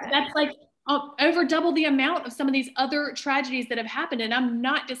 50. That's like over double the amount of some of these other tragedies that have happened. And I'm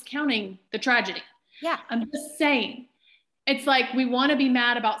not discounting the tragedy. Yeah. I'm just saying, it's like we want to be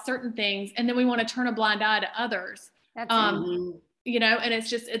mad about certain things and then we want to turn a blind eye to others. That's you know, and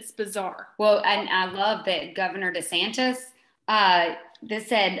it's bizarre. Well, and I love that Governor DeSantis, this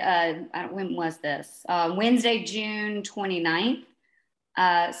said, when was this? Wednesday, June 29th,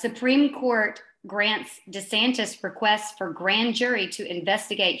 Supreme Court grants DeSantis requests for grand jury to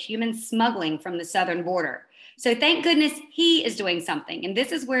investigate human smuggling from the southern border. So thank goodness he is doing something. And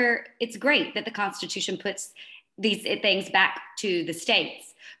this is where it's great that the Constitution puts these things back to the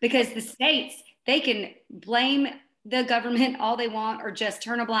states, because the states, they can blame the government all they want or just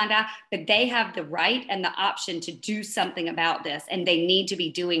turn a blind eye, but they have the right and the option to do something about this, and they need to be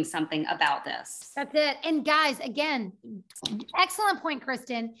doing something about this. That's it. And guys, again, excellent point,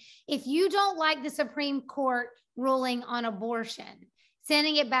 Kristen. If you don't like the Supreme Court ruling on abortion,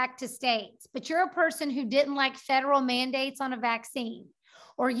 sending it back to states, but you're a person who didn't like federal mandates on a vaccine,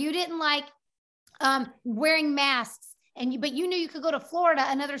 or you didn't like wearing masks, but you knew you could go to Florida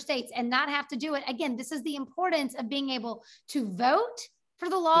and other states and not have to do it. Again, this is the importance of being able to vote for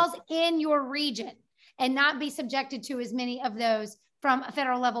the laws in your region and not be subjected to as many of those from a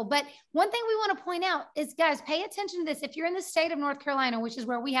federal level. But one thing we want to point out is, guys, pay attention to this. If you're in the state of North Carolina, which is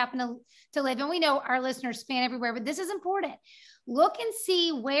where we happen to live, and we know our listeners span everywhere, but this is important. Look and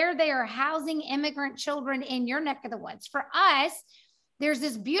see where they are housing immigrant children in your neck of the woods. For us, there's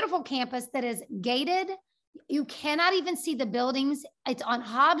this beautiful campus that is gated. You cannot even see the buildings. It's on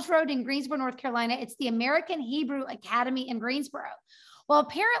Hobbs Road in Greensboro, North Carolina. It's the American Hebrew Academy in Greensboro. Well,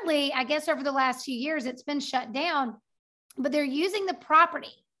 apparently, I guess over the last few years, it's been shut down, but they're using the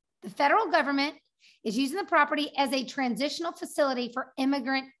property. The federal government is using the property as a transitional facility for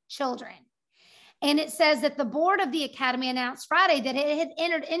immigrant children. And it says that the board of the academy announced Friday that it had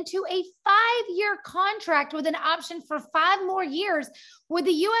entered into a 5-year contract with an option for 5 more years with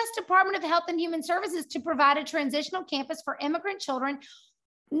the U.S. Department of Health and Human Services to provide a transitional campus for immigrant children.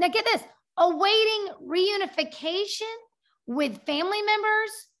 Now get this, awaiting reunification with family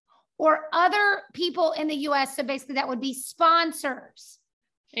members or other people in the U.S. So basically that would be sponsors.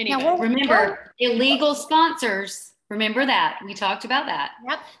 Anyway, now, remember, illegal sponsors. Remember that. We talked about that.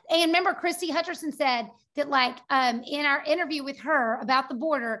 Yep. And remember, Christy Hutcherson said that, like, in our interview with her about the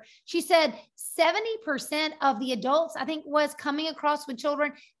border, she said 70% of the adults, I think, was coming across with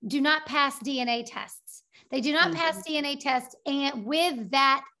children, do not pass DNA tests. They do not pass DNA tests and with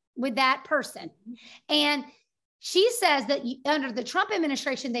that person. And she says that under the Trump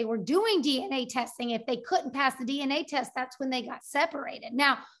administration, they were doing DNA testing. If they couldn't pass the DNA test, that's when they got separated.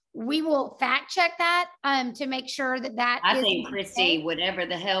 Now, we will fact check that to make sure that I think Christy, whatever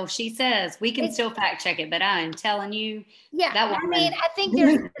the hell she says, we can still fact check it. But I am telling you, that woman, I mean, I think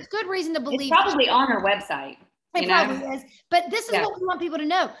there's good reason to believe it's probably on her website. It probably is. But this is what we want people to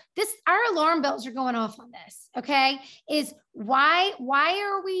know. Our alarm bells are going off on this. Okay, is why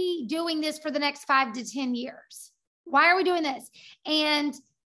are we doing this for the next 5 to 10 years? Why are we doing this? And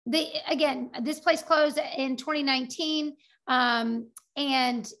this place closed in 2019.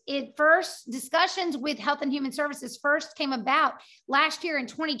 And discussions with Health and Human Services first came about last year in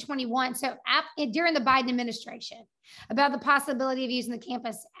 2021. So during the Biden administration, about the possibility of using the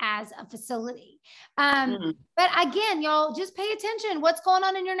campus as a facility. But again, y'all, just pay attention. What's going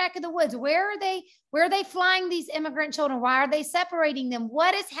on in your neck of the woods? Where are they flying these immigrant children? Why are they separating them?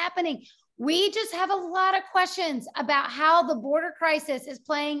 What is happening? We just have a lot of questions about how the border crisis is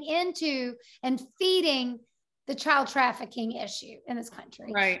playing into and feeding the child trafficking issue in this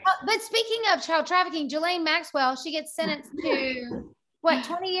country. Right. But speaking of child trafficking, Ghislaine Maxwell, she gets sentenced to what,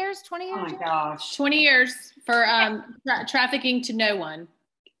 20 years? 20 years? Oh my gosh. 20 years for trafficking to no one.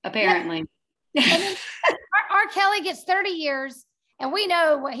 Apparently. And then R. Kelly gets 30 years, and we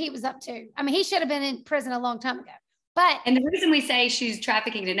know what he was up to. I mean, he should have been in prison a long time ago. And the reason we say she's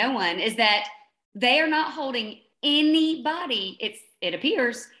trafficking to no one is that they are not holding anybody, it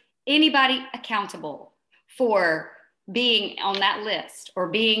appears, anybody accountable for being on that list or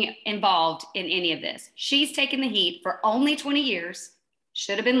being involved in any of this. She's taken the heat for only 20 years,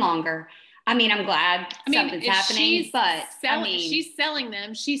 should have been longer. I mean, I'm glad something's happening, but she's selling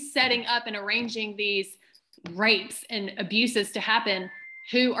them. She's setting up and arranging these rapes and abuses to happen.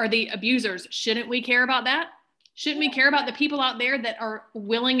 Who are the abusers? Shouldn't we care about that? Shouldn't we care about the people out there that are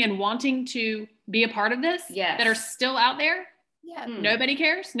willing and wanting to be a part of this? Yes. That are still out there? Yeah. Nobody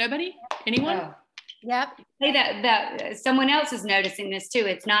cares? Nobody? Anyone? Oh. Yep. Say that someone else is noticing this too.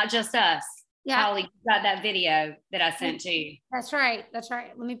 It's not just us. Yeah. Holly got that video that I sent to you. That's right. That's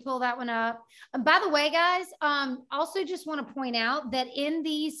right. Let me pull that one up. By the way, guys, also just want to point out that in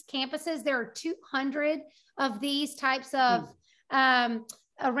these campuses, there are 200 of these types of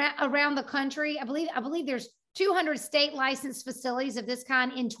around the country. I believe there's 200 state licensed facilities of this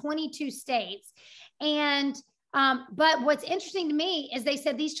kind in 22 states. And but what's interesting to me is they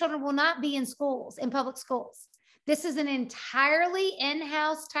said these children will not be in schools, in public schools. This is an entirely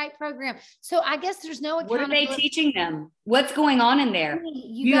in-house type program. So I guess there's no accountability. What are they teaching them? What's going on in there?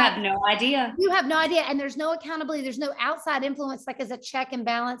 You have no idea. You have no idea. And there's no accountability. There's no outside influence, like as a check and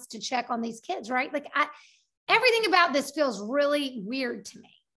balance to check on these kids, right? Like everything about this feels really weird to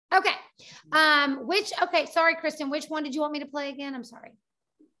me. Okay. Okay. Sorry, Kristen, which one did you want me to play again? I'm sorry.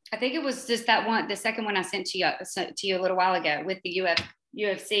 I think it was just that one, the second one I sent to you a little while ago with the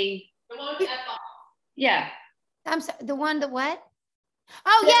UFC. The one with yeah. I'm sorry. The one that what?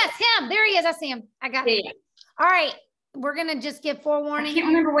 Oh, yes, him. There he is. I see him. I got it. Yeah. All right. We're going to just give forewarning. I can't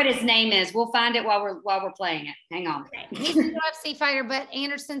remember what his name is. We'll find it while we're playing it. Hang on. He's a UFC fighter, but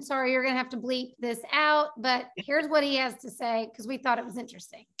Anderson, sorry, you're going to have to bleep this out. But here's what he has to say because we thought it was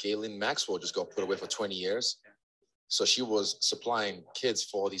interesting. Ghislaine Maxwell just got put away for 20 years. So she was supplying kids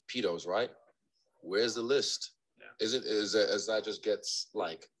for these pedos, right? Where's the list? Yeah. Is that just gets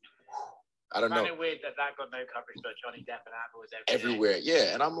like, I don't know. Kind of weird that got no coverage, but Johnny Depp and Amber was everywhere.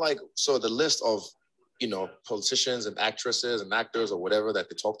 Yeah, and I'm like, so the list of, politicians and actresses and actors or whatever that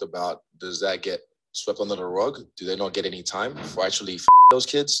they talked about, does that get swept under the rug? Do they not get any time for actually those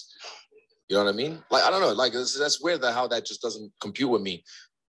kids? You know what I mean? Like, I don't know. Like, that's weird how that just doesn't compute with me.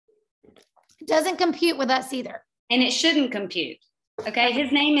 Doesn't compute with us either. And it shouldn't compute. Okay,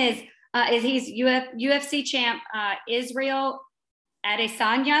 his name is he's UFC champ Israel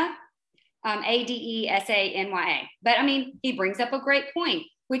Adesanya. Adesanya. But I mean, he brings up a great point,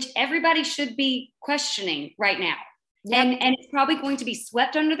 which everybody should be questioning right now. Yep. And it's probably going to be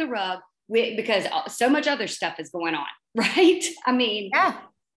swept under the rug because so much other stuff is going on, right? I mean,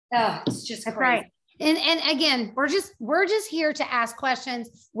 it's just crazy. Right. And again, we're just here to ask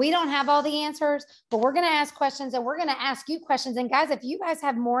questions. We don't have all the answers, but we're going to ask questions and we're going to ask you questions. And guys, if you guys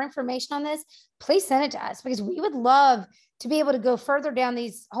have more information on this, please send it to us because we would love to be able to go further down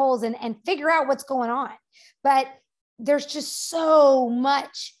these holes and figure out what's going on. But there's just so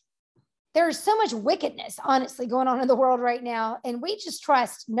much wickedness, honestly, going on in the world right now. And we just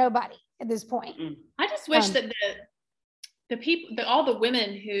trust nobody at this point. I just wish that the people, all the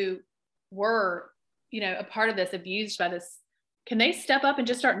women who were, a part of this, abused by this, can they step up and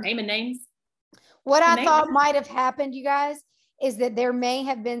just start naming names? What I thought might have happened, you guys, is that there may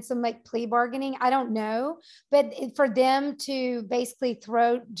have been some like plea bargaining. I don't know, but for them to basically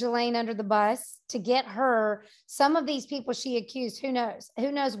throw Ghislaine under the bus to get her, some of these people she accused, who knows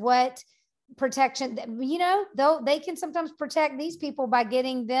what protection, they can sometimes protect these people by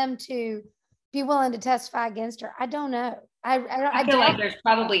getting them to be willing to testify against her. I don't know. I feel like there's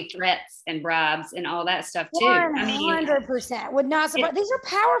probably threats and bribes and all that stuff too. 100% would not surprise. These are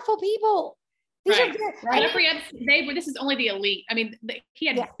powerful people. These are good. Right. This is only the elite. I mean, he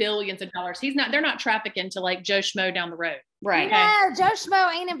had billions of dollars. They're not trafficking to like Joe Schmo down the road. Right. No, Joe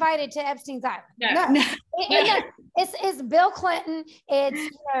Schmo ain't invited to Epstein's Island. No. It's Bill Clinton. It's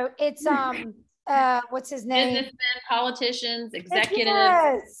what's his name? Businessmen, politicians,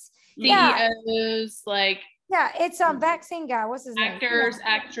 executives, CEOs, it's vaccine guy. What's his name? Actors,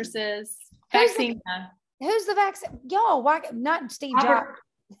 actresses, vaccine guy. Who's the vaccine? Why not Steve Jobs?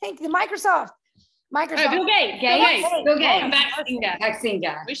 I think the Microsoft. Oh, Bill Gates. Bill Gates. Vaccine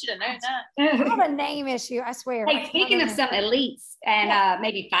guy. We should have known that. I have a name issue, I swear. Hey, speaking of some elites and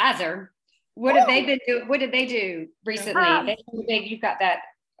maybe Pfizer, what have they been doing? What did they do recently? You've got that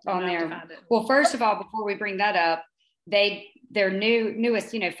on there. Well, first of all, before we bring that up, their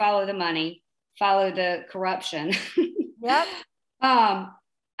newest, follow the money, follow the corruption. Yep. I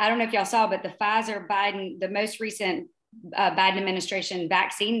don't know if y'all saw, but the the most recent Biden administration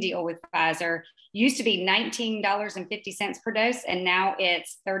vaccine deal with Pfizer used to be $19.50 per dose, and now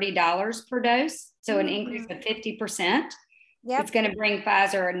it's $30 per dose. So an increase of 50%. Yep. It's going to bring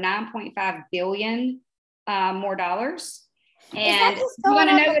Pfizer $9.5 billion more dollars. And you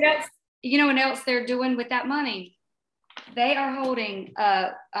want to know what else? You know what else they're doing with that money? They are holding.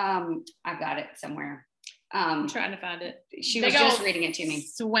 I've got it somewhere. I'm trying to find it. She was just reading it to me.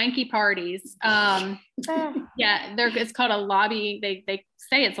 Swanky parties. It's called a lobbying. They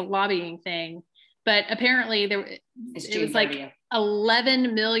say it's a lobbying thing, but apparently it was like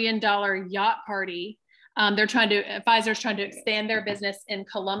 $11 million yacht party. Pfizer's trying to expand their business in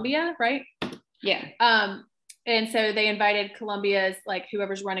Colombia, right? Yeah. And so they invited Colombia's, like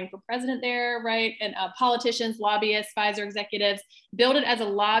whoever's running for president there, right? And politicians, lobbyists, Pfizer executives, build it as a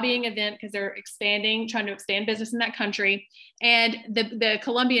lobbying event because they're trying to expand business in that country. And the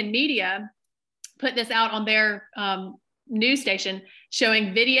Colombian media put this out on their news station,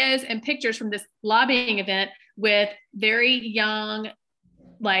 showing videos and pictures from this lobbying event with very young,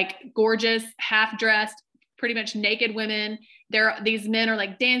 like gorgeous, half-dressed, pretty much naked women. These men are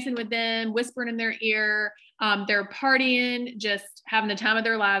like dancing with them, whispering in their ear. They're partying, just having the time of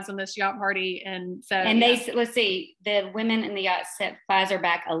their lives on this yacht party. And so, let's see, the women in the yacht sent Pfizer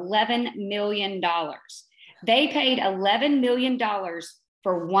back $11 million. They paid $11 million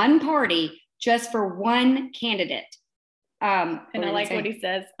for one party, just for one candidate. And I like what he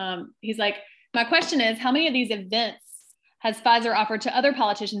says. He's like, my question is, how many of these events has Pfizer offered to other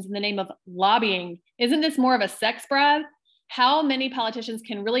politicians in the name of lobbying? Isn't this more of a sex bribe? How many politicians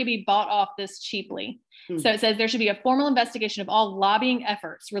can really be bought off this cheaply? So it says there should be a formal investigation of all lobbying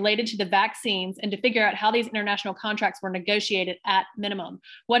efforts related to the vaccines and to figure out how these international contracts were negotiated at minimum.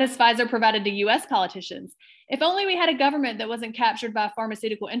 What has Pfizer provided to US politicians? If only we had a government that wasn't captured by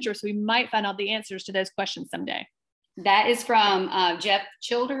pharmaceutical interests, we might find out the answers to those questions someday. That is from Jeff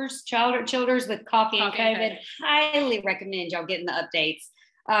Childers with Coffee and COVID. Highly recommend y'all getting the updates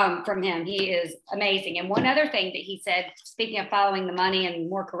from him. He is amazing. And one other thing that he said, speaking of following the money and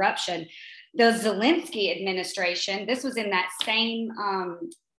more corruption, the Zelensky administration, this was in that same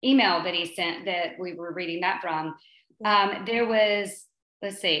email that he sent that we were reading that from. There was,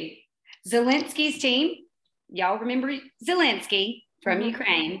 let's see, Zelensky's team. Y'all remember Zelensky from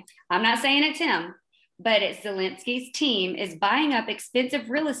Ukraine. I'm not saying it's him, but it's Zelensky's team is buying up expensive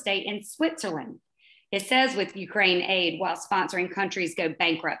real estate in Switzerland. It says with Ukraine aid while sponsoring countries go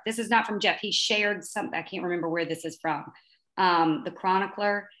bankrupt. This is not from Jeff. He shared something. I can't remember where this is from. The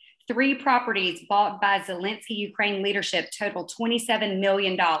Chronicler. 3 properties bought by Zelensky Ukraine leadership total $27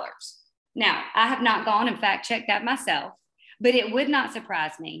 million. Now, I have not gone and fact checked that myself, but it would not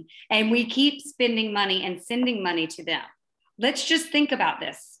surprise me. And we keep spending money and sending money to them. Let's just think about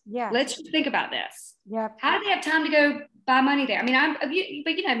this. Yeah. Let's just think about this. Yeah. How do they have time to go buy money there? I mean,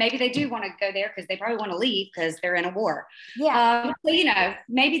 but you know, maybe they do want to go there because they probably want to leave because they're in a war. Yeah. So, you know,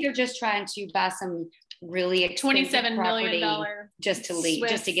 maybe they're just trying to buy some really expensive $27 million just to leave,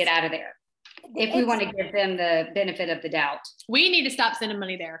 Swiss. just to get out of there. If we want to give them the benefit of the doubt. We need to stop sending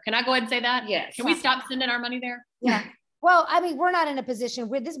money there. Can I go ahead and say that? Yes. Can we stop sending our money there? Yeah. Well, I mean, we're not in a position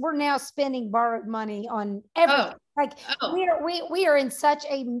with this. We're now spending borrowed money on everything. We are in such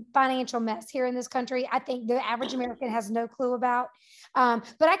a financial mess here in this country. I think the average American has no clue about.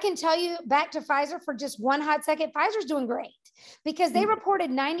 But I can tell you, back to Pfizer for just one hot second, Pfizer's doing great because they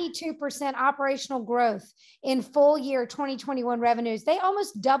reported 92% operational growth in full year 2021 revenues. They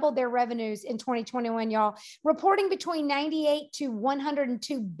almost doubled their revenues in 2021, y'all, reporting between 98 to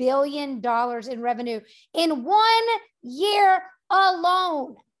 $102 billion in revenue in 1 year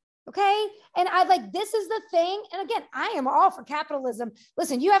alone. Okay. And this is the thing. And again, I am all for capitalism.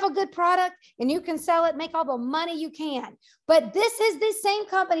 Listen, you have a good product and you can sell it, make all the money you can. But this is the same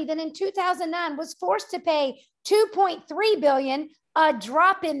company that in 2009 was forced to pay $2.3 billion, a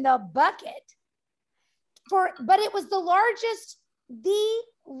drop in the bucket but it was the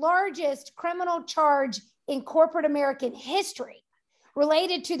largest criminal charge in corporate American history,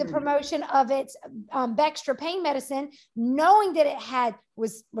 related to the promotion of its Bextra pain medicine, knowing that it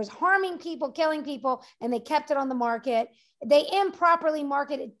was harming people, killing people, and they kept it on the market. They improperly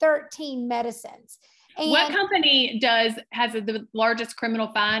marketed 13 medicines. And what company has the largest criminal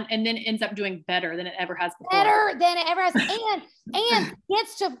fine and then ends up doing better than it ever has before? Better than it ever has, and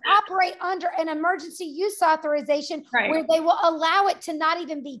gets to operate under an emergency use authorization where they will allow it to not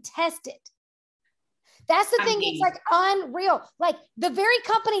even be tested. That's the thing that's unreal. Like the very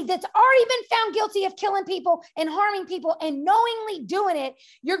company that's already been found guilty of killing people and harming people and knowingly doing it,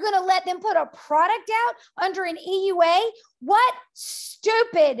 you're going to let them put a product out under an EUA? What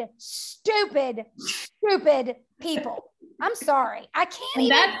stupid people. I'm sorry. I can't even.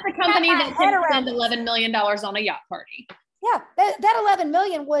 That's the company that can spend $11 million on a yacht party. Yeah, that $11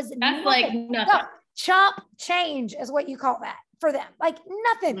 million was that's nothing. Like nothing. No, chump change is what you call that for them. Like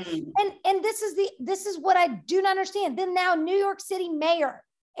nothing. And this is what I do not understand. Then now New York City Mayor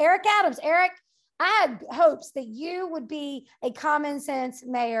Eric Adams. Eric, I had hopes that you would be a common sense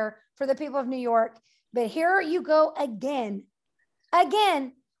mayor for the people of New York, but here you go again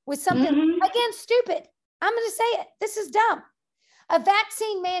with something again stupid. I'm going to say it. This is dumb. A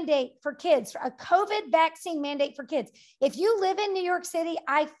vaccine mandate for kids, a COVID vaccine mandate for kids. If you live in New York City,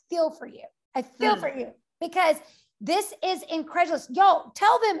 I feel for you. I feel for you because This is incredulous. Y'all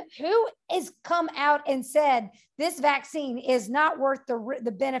tell them who has come out and said this vaccine is not worth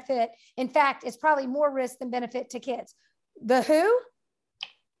the benefit. In fact, it's probably more risk than benefit to kids. The who?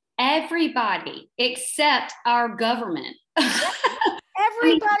 Everybody except our government.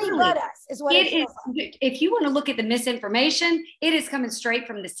 Everybody but us is what it is. Like. If you want to look at the misinformation, it is coming straight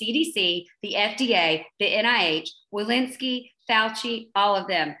from the CDC, the FDA, the NIH, Walensky, Fauci, all of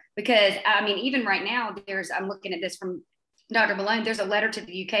them. Because I mean, even right now, I'm looking at this from Dr. Malone, there's a letter to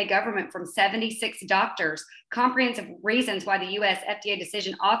the UK government from 76 doctors, comprehensive reasons why the US FDA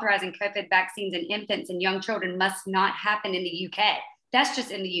decision authorizing COVID vaccines in infants and young children must not happen in the UK. That's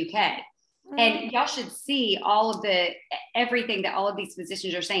just in the UK. And y'all should see everything that all of these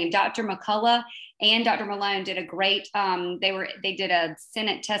physicians are saying. Dr. McCullough and Dr. Malone did a great, they did a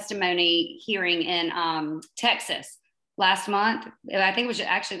Senate testimony hearing in Texas last month. I think it was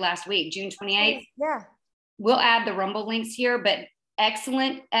actually last week, June 28th. Yeah. We'll add the Rumble links here, but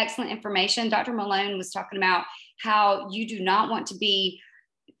excellent information. Dr. Malone was talking about how you do not want to be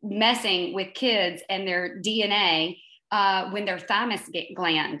messing with kids and their DNA when their thymus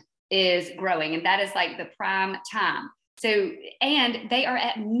gland is growing. And that is like the prime time. So, and they are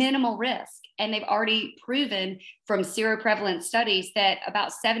at minimal risk. And they've already proven from seroprevalence studies that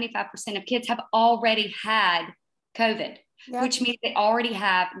about 75% of kids have already had COVID, which means they already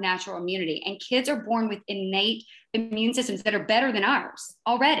have natural immunity. And kids are born with innate immune systems that are better than ours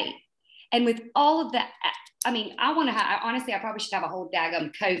already. And with all of that, I mean, honestly, I probably should have a whole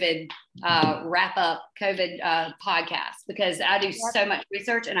daggum COVID wrap up COVID podcast, because I do so much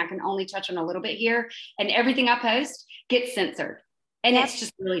research and I can only touch on a little bit here, and everything I post gets censored. And it's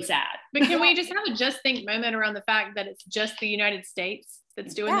just really sad. But can we just have a just think moment around the fact that it's just the United States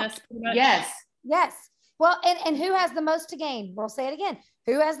that's doing this? Pretty much? Yes. Well, and who has the most to gain? We'll say it again.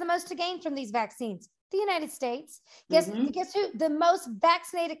 Who has the most to gain from these vaccines? The United States. Guess who the most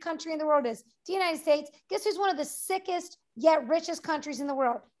vaccinated country in the world is? The United States. Guess who's one of the sickest yet richest countries in the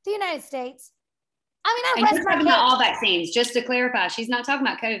world? The United States. I mean, she's talking about all vaccines. Just to clarify, she's not talking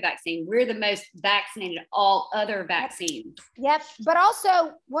about COVID vaccine. We're the most vaccinated of all other vaccines. Yep. But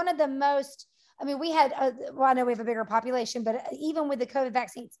also one of the most, I mean, we had, well, I know we have a bigger population, but even with the COVID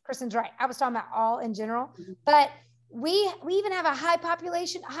vaccines, Kristen's right. I was talking about all in general, but we even have a high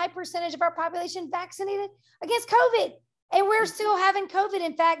percentage of our population vaccinated against COVID. And we're still having COVID.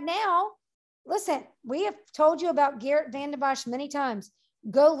 In fact, now, listen, we have told you about Geert Vanden Bossche many times.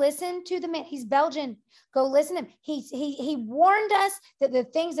 Go listen to the man. He's Belgian. Go listen to him. He warned us that the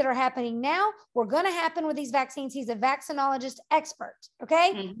things that are happening now were going to happen with these vaccines. He's a vaccinologist expert,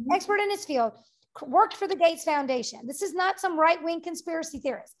 okay? Expert in his field, worked for the Gates Foundation. This is not some right-wing conspiracy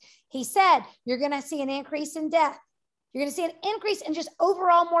theorist. He said, you're going to see an increase in death. You're going to see an increase in just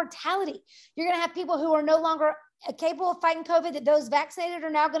overall mortality. You're going to have people who are no longer capable of fighting COVID, that those vaccinated are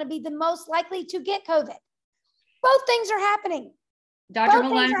now going to be the most likely to get COVID. Both things are happening. Dr.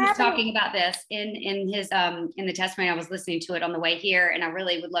 Malone was talking about this in his in the testimony. I was listening to it on the way here, and I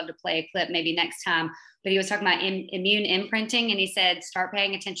really would love to play a clip maybe next time. But he was talking about immune imprinting, and he said, start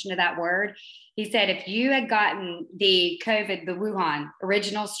paying attention to that word. He said, if you had gotten the COVID, the Wuhan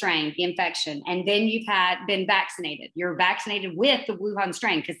original strain, the infection, and then you've been vaccinated, you're vaccinated with the Wuhan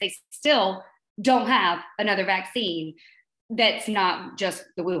strain, because they still don't have another vaccine that's not just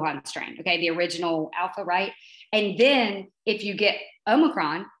the Wuhan strain, okay, the original alpha, right? And then if you get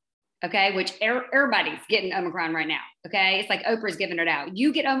Omicron, okay, which everybody's getting Omicron right now, okay? It's like Oprah's giving it out.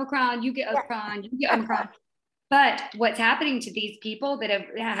 You get Omicron, you get Omicron, you get Omicron. But what's happening to these people that have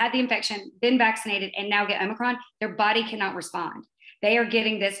had the infection, been vaccinated, and now get Omicron, their body cannot respond. They are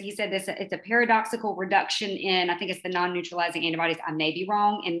getting this, he said this, it's a paradoxical reduction in, I think it's the non-neutralizing antibodies. I may be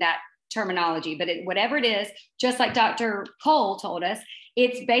wrong in that terminology, but whatever it is, just like Dr. Cole told us,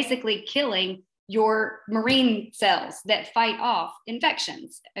 it's basically killing your marine cells that fight off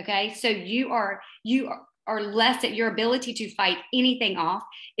infections. Okay. So you are less, at your ability to fight anything off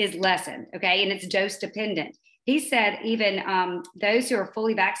is lessened. Okay. And it's dose dependent. He said even those who are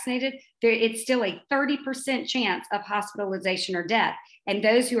fully vaccinated, it's still a 30% chance of hospitalization or death. And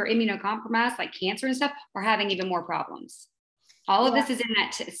those who are immunocompromised, like cancer and stuff, are having even more problems. All of this is in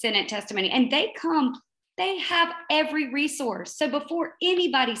that Senate testimony. And they have every resource. So before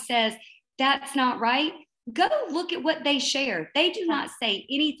anybody says that's not right, go look at what they share. They do not say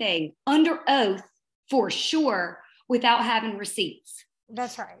anything under oath for sure without having receipts.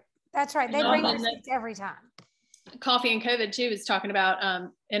 That's right. That's right. They bring receipts every time. Coffee and COVID too is talking about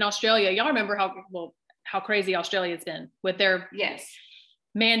in Australia. Y'all remember how crazy Australia's been with their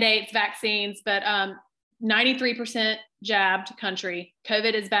mandates, vaccines, but 93% jabbed country.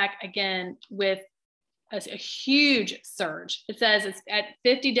 COVID is back again with a huge surge. It says it's at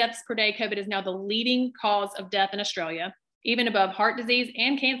 50 deaths per day. COVID is now the leading cause of death in Australia, even above heart disease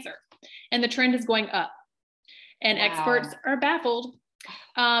and cancer. And the trend is going up. And experts are baffled.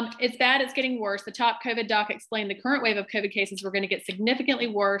 It's bad. It's getting worse. The top COVID doc explained the current wave of COVID cases were going to get significantly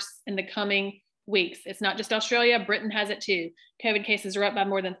worse in the coming weeks. It's not just Australia. Britain has it too. COVID cases are up by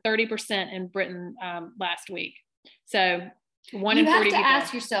more than 30% in Britain last week. So 1 in 40 You people. have to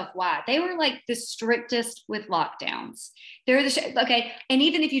ask yourself why. They were like the strictest with lockdowns. They're okay. And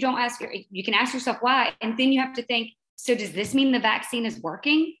even if you don't ask, you can ask yourself why. And then you have to think, so does this mean the vaccine is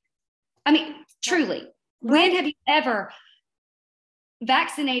working? I mean, truly, when have you ever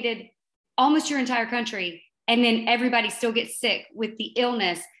vaccinated almost your entire country and then everybody still gets sick with the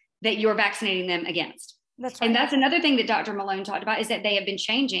illness that you're vaccinating them against? That's right. And that's another thing that Dr. Malone talked about, is that they have been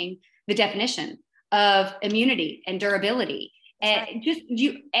changing the definition of immunity and durability. And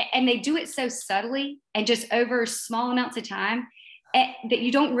and they do it so subtly and just over small amounts of time that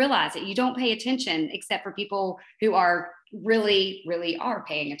you don't realize it. You don't pay attention, except for people who are really are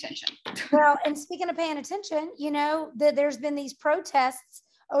paying attention. Well, and speaking of paying attention, you know, there's been these protests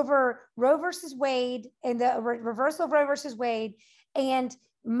over Roe versus Wade and the reversal of Roe versus Wade and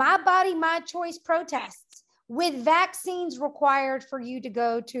my body, my choice protests with vaccines required for you to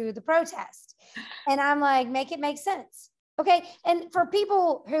go to the protest. And I'm like, make it make sense. Okay. And for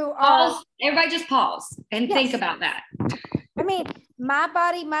people who are everybody just pause and think about that. I mean, my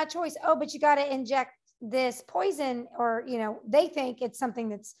body, my choice. Oh, but you got to inject this poison, or, you know, they think it's something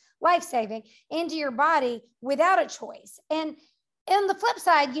that's life-saving into your body without a choice. And on the flip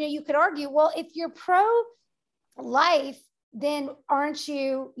side, you know, you could argue, well, if you're pro-life, then aren't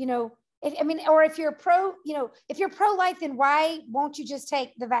you, you know, if you're if you're pro-life, then why won't you just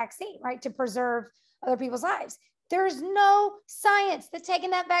take the vaccine, right? To preserve other people's lives. There's no science that's taken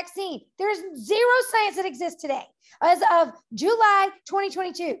that vaccine. There's zero science that exists today as of July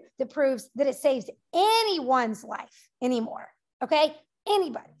 2022 that proves that it saves anyone's life anymore. Okay.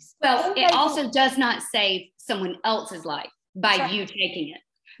 Anybody's. Well, it also does not save someone else's life by you taking it.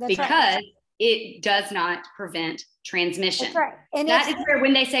 That's because it does not prevent transmission. That's right. And that is where,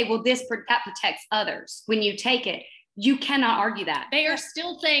 when they say, well, that protects others, when you take it, you cannot argue that. They are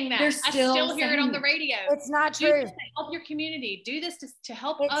still saying that. I still hear it on the radio. It's not true. Do this to help your community. Do this to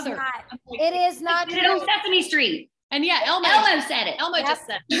help others. It is not true. On Sesame Street. And yeah, Elmo said it. Elmo just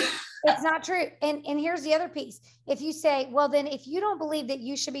said it. It's not true. And here's the other piece. If you say, well, then if you don't believe that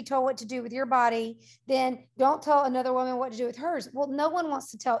you should be told what to do with your body, then don't tell another woman what to do with hers. Well, no one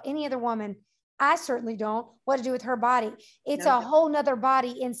wants to tell any other woman, I certainly don't, what to do with her body. It's a whole nother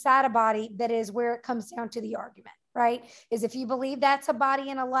body inside a body that is where it comes down to the argument, right? Is if you believe that's a body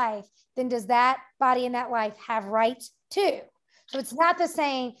and a life, then does that body and that life have rights too? So it's not the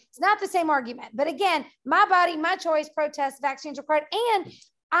same argument. But again, my body, my choice, protest, vaccines required. And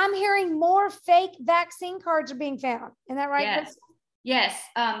I'm hearing more fake vaccine cards are being found. Isn't that right? Yes.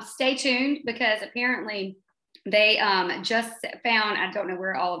 Stay tuned, because apparently they just found, I don't know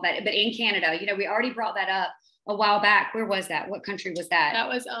where all of that, but in Canada, you know, we already brought that up a while back. Where was that? What country was that? That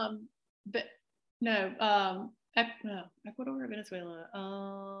was, Ecuador,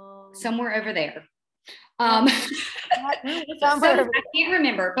 Venezuela. Somewhere over there. I can't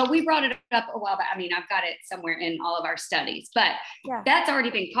remember, but we brought it up a while back. I mean, I've got it somewhere in all of our studies, but that's already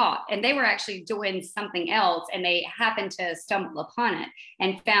been caught. And they were actually doing something else, and they happened to stumble upon it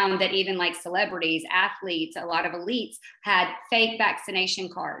and found that even like celebrities, athletes, a lot of elites had fake vaccination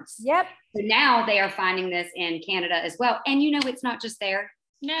cards. Yep. So now they are finding this in Canada as well. And you know, it's not just there.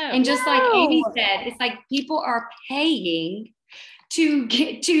 No. And just like Amy said, it's like people are paying to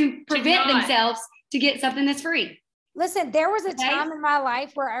prevent themselves to get something that's free. Listen, there was a time in my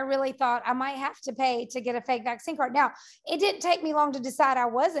life where I really thought I might have to pay to get a fake vaccine card. Now, it didn't take me long to decide I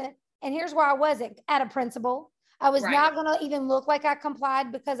wasn't. And here's why I wasn't: out of principle. I was not going to even look like I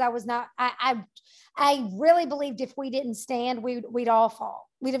complied, because I was not, I really believed if we didn't stand, we'd all fall.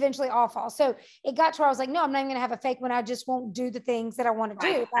 We'd eventually all fall. So it got to where I was like, no, I'm not even going to have a fake one. I just won't do the things that I want to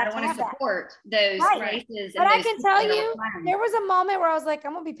do. I don't want to support those races. But I can tell you, there was a moment where I was like,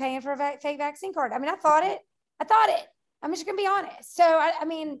 I'm going to be paying for a fake vaccine card. I mean, I thought it. I'm just going to be honest. So, I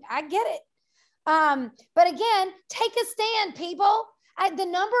mean, I get it. But again, take a stand, people. The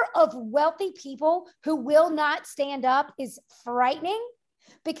number of wealthy people who will not stand up is frightening,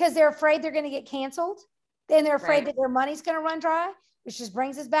 because they're afraid they're going to get canceled. Then they're afraid that their money's going to run dry, which just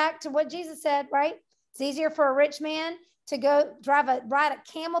brings us back to what Jesus said, right? It's easier for a rich man to go ride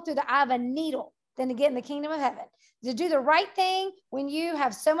a camel through the eye of a needle than to get in the kingdom of heaven. To do the right thing, when you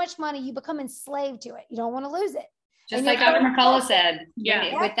have so much money, you become enslaved to it. You don't want to lose it. Just like Dr. McCullough said,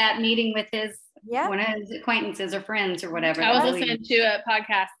 with that meeting with his Yeah. one of his acquaintances or friends or whatever. I was that listening to a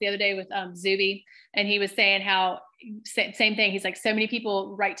podcast the other day with Zuby, and he was saying how same thing. He's like, so many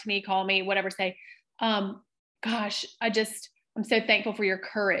people write to me, call me, whatever, say, gosh, I'm so thankful for your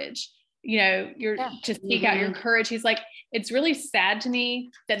courage. You know, to speak out your courage. He's like, it's really sad to me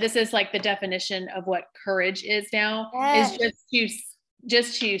that this is like the definition of what courage is now, is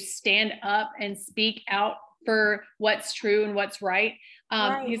just to stand up and speak out for what's true and what's right.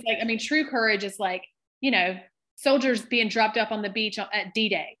 He's like, I mean, true courage is like, you know, soldiers being dropped up on the beach at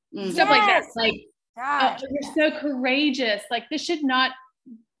D-Day, stuff like that. Like, you're so courageous. Like, this should not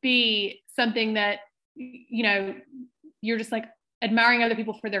be something that, you know, you're just like admiring other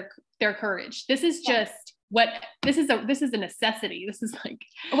people for their courage. This is just this is a necessity. This is like,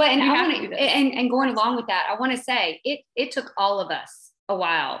 well, and I want to, and going along with that, I want to say it took all of us a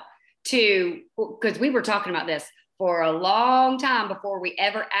while because we were talking about this for a long time before we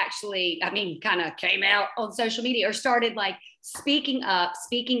ever actually, I mean, kind of came out on social media or started like speaking up,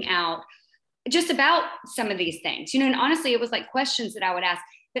 speaking out just about some of these things, you know. And honestly, it was like questions that I would ask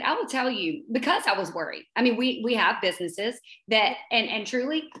that I will tell you because I was worried. I mean, we have businesses that, and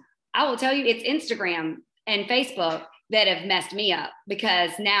truly, I will tell you, it's Instagram and Facebook that have messed me up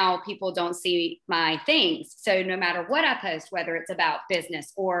because now people don't see my things. So no matter what I post, whether it's about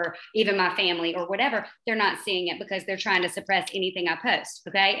business or even my family or whatever, they're not seeing it because they're trying to suppress anything I post.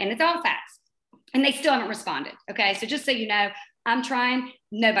 Okay. And it's all facts and they still haven't responded. Okay. So just so you know, I'm trying,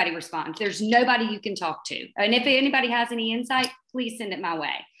 nobody responds. There's nobody you can talk to. And if anybody has any insight, please send it my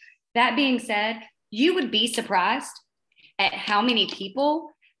way. That being said, you would be surprised at how many people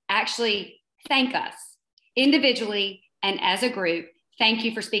actually thank us individually and as a group. Thank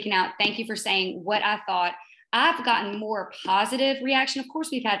you for speaking out. Thank you for saying what I thought. I've gotten more positive reaction. Of course,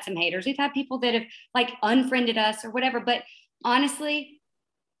 we've had some haters. We've had people that have like unfriended us or whatever. But honestly,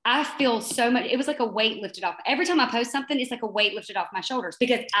 I feel so much. It was like a weight lifted off. Every time I post something, it's like a weight lifted off my shoulders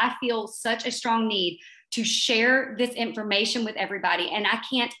because I feel such a strong need to share this information with everybody. And I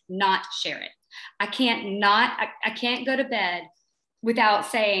can't not share it. I can't go to bed without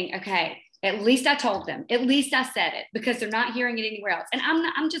saying, okay, at least I told them, at least I said it because they're not hearing it anywhere else. And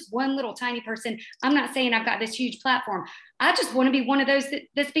I'm just one little tiny person. I'm not saying I've got this huge platform. I just want to be one of those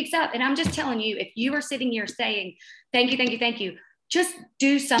that speaks up. And I'm just telling you, if you are sitting here saying, thank you, just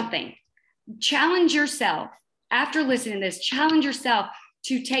do something. Challenge yourself after listening to this, challenge yourself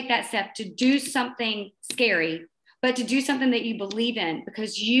to take that step, to do something scary, but to do something that you believe in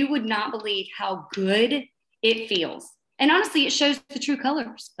because you would not believe how good it feels. And honestly, it shows the true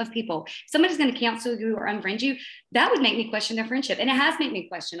colors of people. Somebody's going to cancel you or unfriend you. That would make me question their friendship. And it has made me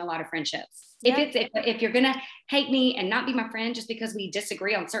question a lot of friendships. Yeah. If you're going to hate me and not be my friend just because we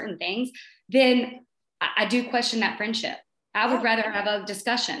disagree on certain things, then I do question that friendship. I would rather have a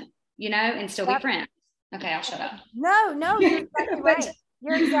discussion, you know, and still be friends. Okay, I'll shut up. No, you're exactly right.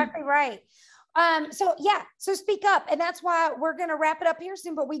 You're exactly right. So speak up. And that's why we're going to wrap it up here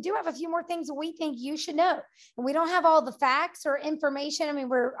soon, but we do have a few more things that we think you should know. And we don't have all the facts or information. I mean,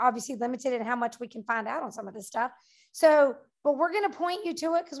 we're obviously limited in how much we can find out on some of this stuff. So, but we're going to point you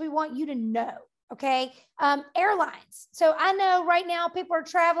to it because we want you to know. Okay. Airlines. So I know right now people are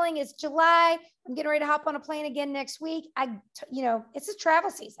traveling. It's July. I'm getting ready to hop on a plane again next week. It's a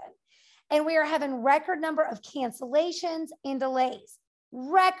travel season and we are having record number of cancellations and delays.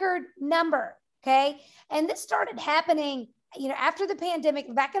 Record number. Okay. And this started happening, after the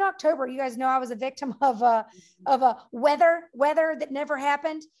pandemic back in October. You guys know I was a victim of a weather that never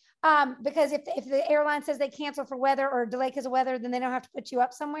happened. Because if the airline says they cancel for weather or delay because of weather, then they don't have to put you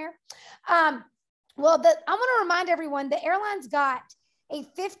up somewhere. I want to remind everyone the airlines got a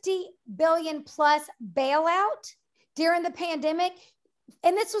 $50 billion plus bailout during the pandemic.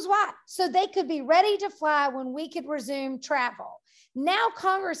 And this was why, so they could be ready to fly when we could resume travel. Now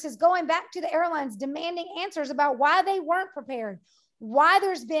Congress is going back to the airlines demanding answers about why they weren't prepared, why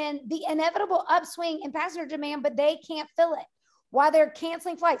there's been the inevitable upswing in passenger demand, but they can't fill it, why they're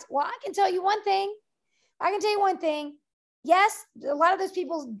canceling flights. Well, I can tell you one thing. Yes, a lot of those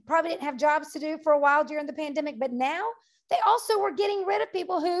people probably didn't have jobs to do for a while during the pandemic, but now they also were getting rid of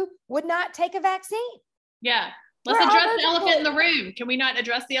people who would not take a vaccine. Yeah. Let's address the elephant in the room. Can we not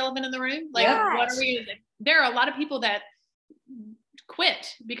address the elephant in the room? Like, what are we using? There are a lot of people that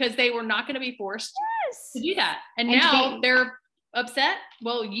quit because they were not going to be forced to do that. And now they're upset.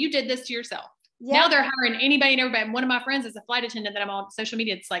 Well, you did this to yourself. Yep. Now they're hiring anybody and everybody. And one of my friends is a flight attendant that I'm on social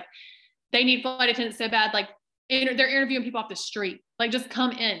media. It's like, they need flight attendants so bad. Like they're interviewing people off the street. Like, just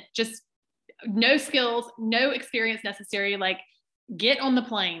come in, just no skills, no experience necessary. Like, get on the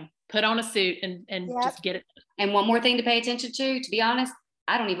plane, put on a suit and just get it. And one more thing to pay attention to be honest,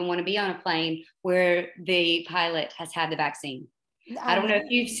 I don't even want to be on a plane where the pilot has had the vaccine. I don't know if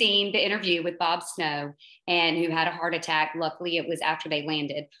you've seen the interview with Bob Snow and who had a heart attack. Luckily, it was after they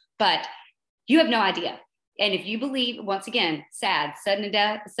landed, but you have no idea. And if you believe, once again, SAD,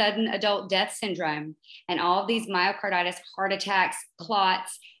 sudden adult death syndrome, and all of these myocarditis, heart attacks,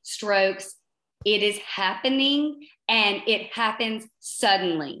 clots, strokes, it is happening, and it happens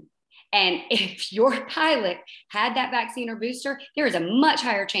suddenly. And if your pilot had that vaccine or booster, there is a much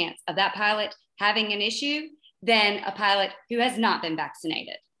higher chance of that pilot having an issue than a pilot who has not been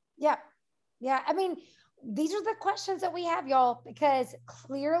vaccinated. Yeah. Yeah. I mean, these are the questions that we have, y'all, because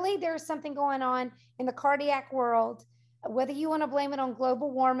clearly there's something going on in the cardiac world, whether you want to blame it on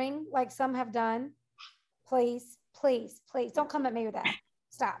global warming, like some have done. Please don't come at me with that.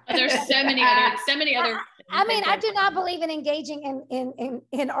 Stop. There's so many other. I mean, I do not believe in engaging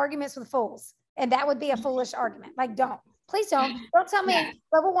in arguments with fools. And that would be a foolish argument. Like, please don't tell me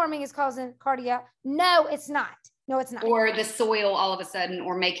global warming is causing cardiac. No, it's not. Or the soil all of a sudden,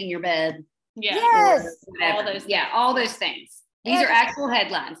 or making your bed. Yeah. Yes. All those things. These are actual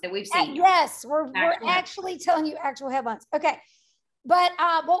headlines that we've seen. Yes, we're actually telling you actual headlines. Okay. But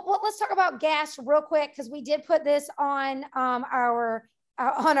well, let's talk about gas real quick, because we did put this on our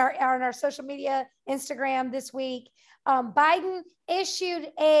social media, Instagram this week. Biden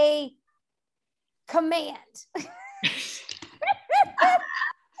issued a command to the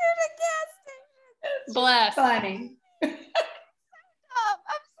gas station. Bless. Funny. I'm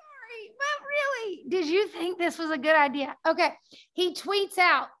sorry, but really, did you think this was a good idea? Okay, he tweets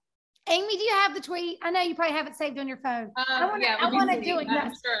out. Amy, do you have the tweet? I know you probably have it saved on your phone. I want to do it.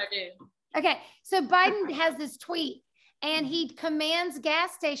 I'm sure I do. Okay, so Biden has this tweet, and he commands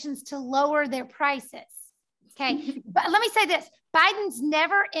gas stations to lower their prices. Okay, but let me say this. Biden's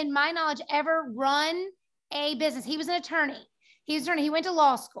never, in my knowledge, ever run a business. He was an attorney. He went to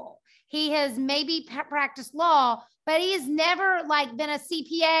law school. He has maybe practiced law, but he has never like been a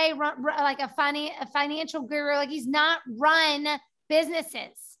CPA, like a financial guru. Like, he's not run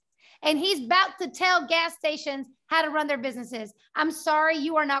businesses. And he's about to tell gas stations how to run their businesses. I'm sorry,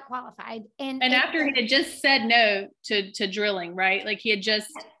 you are not qualified. And after he had just said no to drilling, right? Like, he had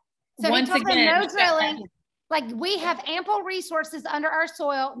just once again no drilling. Like, we have ample resources under our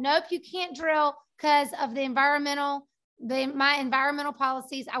soil. Nope, you can't drill because of my environmental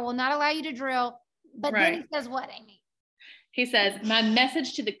policies. I will not allow you to drill. But then he says what, Amy? He says, my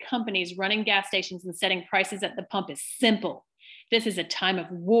message to the companies running gas stations and setting prices at the pump is simple. This is a time of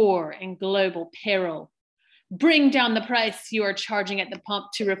war and global peril. Bring down the price you are charging at the pump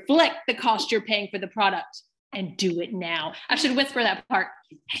to reflect the cost you're paying for the product, and do it now. I should whisper that part.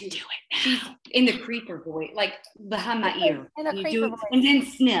 And do it now. In the creeper voice, like behind my ear. In the creeper voice. And then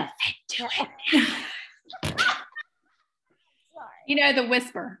sniff. And do it now. You know, the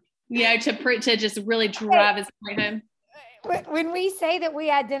whisper, to just really drive his point home. When we say that we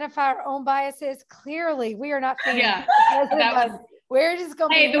identify our own biases, clearly we are not fans. Yeah, we're just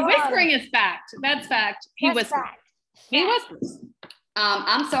going. Hey, the whispering is fact. That's fact. He whispers. He whispers.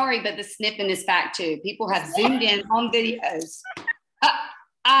 I'm sorry, but the sniffing is fact too. People have zoomed in on videos.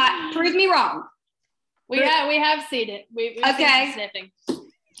 Prove me wrong. We have seen it. We've seen the sniffing.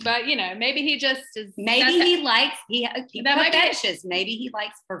 But maybe he just is. Maybe he likes fetishes. Maybe he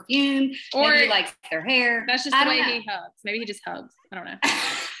likes perfume, or maybe he likes their hair. That's just the way he hugs. Maybe he just hugs. I don't know.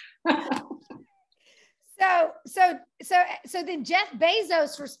 So then Jeff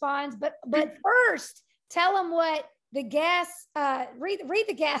Bezos responds, but first tell him what the gas. Read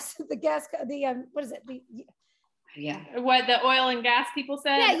the gas. What is it? What the oil and gas people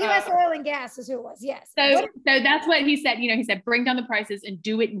said? Yeah, U.S. Oil and Gas is who it was. Yes. So that's what he said. He said, bring down the prices and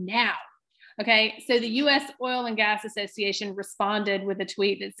do it now. Okay. So the U.S. Oil and Gas Association responded with a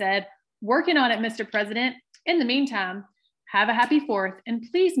tweet that said, working on it, Mr. President. In the meantime, have a happy 4th, and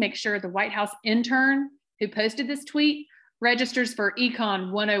please make sure the White House intern who posted this tweet registers for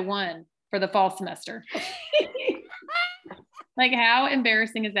Econ 101 for the fall semester. Like, how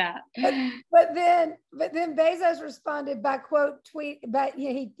embarrassing is that? But then Bezos responded by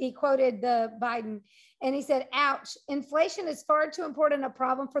he quoted the Biden, and he said, ouch, inflation is far too important a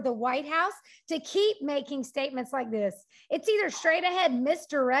problem for the White House to keep making statements like this. It's either straight ahead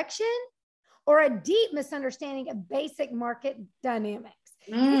misdirection or a deep misunderstanding of basic market dynamics.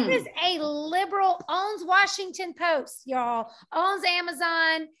 This is a liberal, owns Washington Post, y'all, owns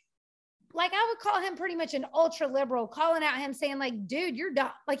Amazon. Like, I would call him pretty much an ultra liberal, calling out him saying, like, dude, you're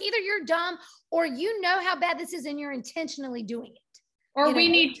dumb. Like, either you're dumb or you know how bad this is and you're intentionally doing it. Or we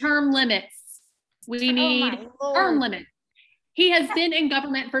need term limits. We need term limits. He has been in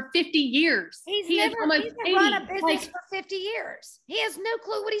government for 50 years. He's He is never almost run a 80. business Like, for 50 years. He has no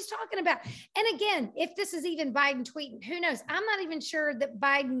clue what he's talking about. And again, if this is even Biden tweeting, who knows? I'm not even sure that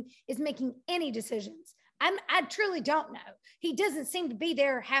Biden is making any decisions. I truly don't know. He doesn't seem to be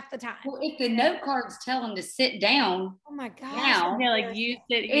there half the time. Well, if the note cards tell him to sit down, Oh my gosh. now, yeah, like you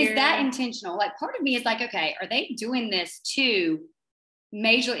sit here. is that intentional? Like, part of me is like, okay, are they doing this to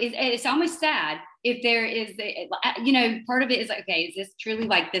major? It's almost sad if there is, part of it is like, okay, is this truly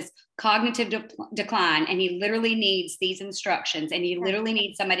like this cognitive decline? And he literally needs these instructions, and he literally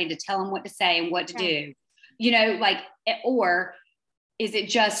needs somebody to tell him what to say and what to do, or is it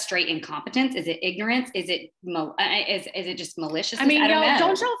just straight incompetence? Is it ignorance? Is it just maliciousness? I mean, don't know.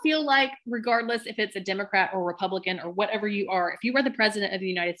 don't y'all feel like, regardless if it's a Democrat or Republican or whatever you are, if you are the president of the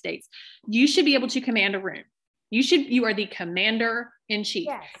United States, you should be able to command a room. You are the commander in chief.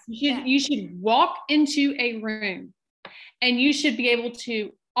 Yes. You should walk into a room and you should be able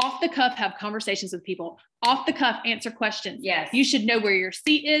to, off the cuff, have conversations with people, off the cuff, answer questions. Yes. You should know where your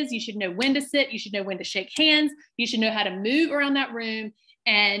seat is. You should know when to sit. You should know when to shake hands. You should know how to move around that room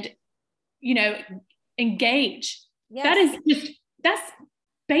and, engage. Yes. That's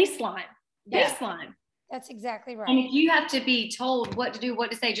baseline. Yeah. Baseline. That's exactly right. And if you have to be told what to do,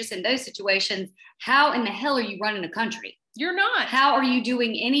 what to say, just in those situations, how in the hell are you running a country? You're not. How are you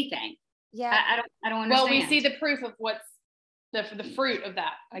doing anything? Yeah. I don't understand. Well, we see the proof of what's the fruit of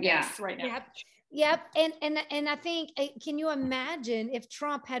that, I guess, right now. Yep. And I think, can you imagine if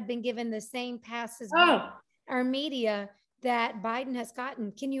Trump had been given the same passes by our media that Biden has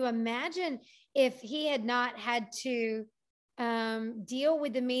gotten? Can you imagine if he had not had to deal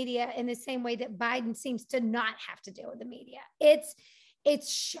with the media in the same way that Biden seems to not have to deal with the media? It's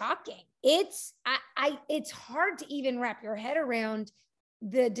shocking. It's hard to even wrap your head around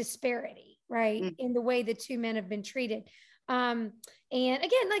the disparity, right? Mm. In the way the two men have been treated. And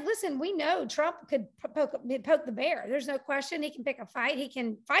again, like, listen, we know Trump could poke the bear. There's no question. He can pick a fight. He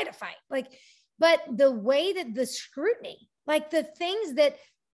can fight a fight. But the way that the scrutiny, like the things that,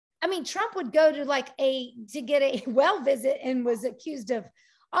 Trump would go to get a well visit and was accused of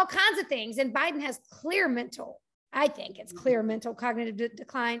all kinds of things. And Biden has clear mental cognitive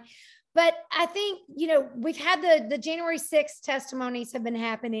decline. But I think, we've had the January 6th testimonies have been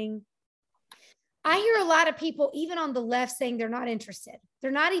happening. I hear a lot of people, even on the left, saying they're not interested. They're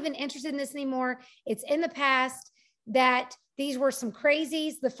not even interested in this anymore. It's in the past, that these were some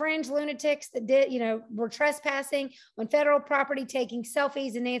crazies, the fringe lunatics that were trespassing on federal property, taking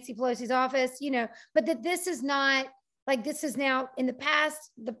selfies in Nancy Pelosi's office, but that this is not, like, this is now in the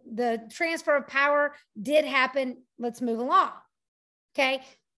past. The transfer of power did happen. Let's move along. Okay.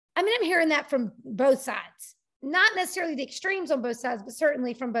 I'm hearing that from both sides, not necessarily the extremes on both sides, but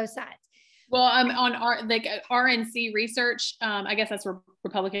certainly from both sides. Well, on our RNC research, I guess that's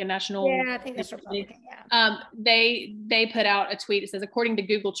Republican National. Yeah, I think that's Republican. Yeah. They put out a tweet. It says, according to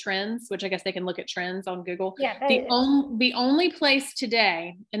Google Trends, which I guess they can look at trends on Google. Yeah. The only place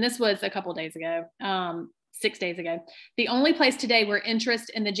today, and this was a couple of days ago, 6 days ago, the only place today where interest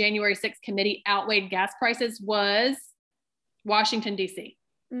in the January 6th committee outweighed gas prices was Washington, D.C.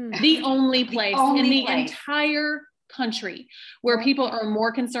 The only place in the entire country where people are more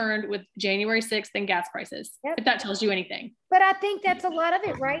concerned with January 6th than gas prices. Yep. If that tells you anything. But I think that's a lot of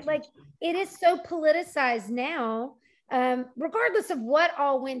it, right? Like, it is so politicized now, regardless of what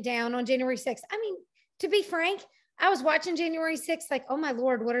all went down on January 6th. To be frank, I was watching January 6th, like, oh my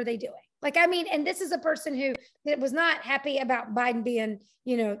Lord, what are they doing? And this is a person who was not happy about Biden being,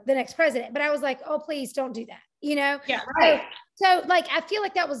 the next president, but I was like, oh, please don't do that. Yeah, right. So I feel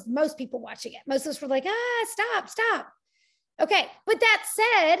like that was most people watching it. Most of us were like, stop. Okay. But that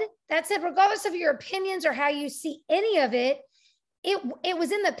said, regardless of your opinions or how you see any of it, it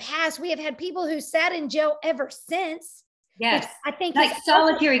was in the past. We have had people who sat in jail ever since. Yes. I think like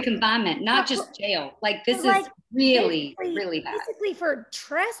solitary confinement, not just jail. Like, this is really, really bad. Basically for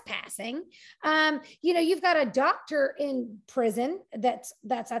trespassing. You've got a doctor in prison. That's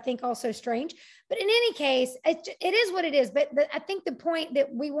I think also strange. But in any case, it is what it is. But I think the point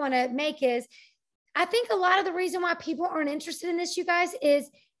that we want to make is, I think a lot of the reason why people aren't interested in this, you guys, is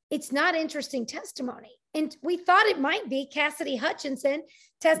it's not interesting testimony. And we thought it might be. Cassidy Hutchinson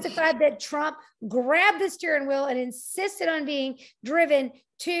testified that Trump grabbed the steering wheel and insisted on being driven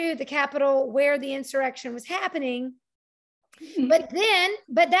to the Capitol where the insurrection was happening. But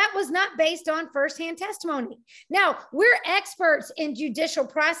that was not based on firsthand testimony. Now, we're experts in judicial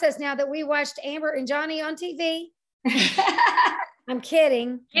process now that we watched Amber and Johnny on TV. I'm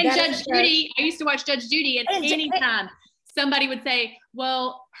kidding. And Judge Judy. I used to watch Judge Judy at any time. somebody would say,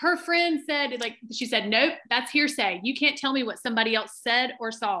 well, her friend said, like, she said, nope, that's hearsay. You can't tell me what somebody else said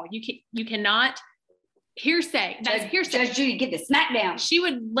or saw. You cannot hearsay. That's hearsay. Judge Judy, get the smack down. She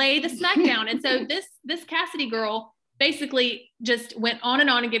would lay the smack down. And so this Cassidy girl basically just went on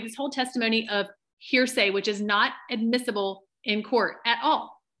and gave this whole testimony of hearsay, which is not admissible in court at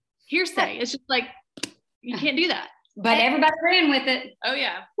all. Hearsay. It's just like, you can't do that. But everybody ran with it. Oh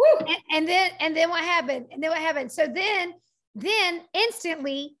yeah. Woo. And then what happened? And then what happened? So then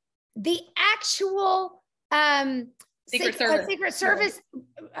instantly the actual Secret Service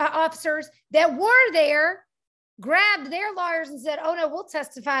officers that were there grabbed their lawyers and said, oh no, we'll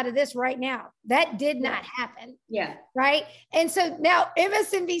testify to this right now. That did not happen. Yeah. Right. And so now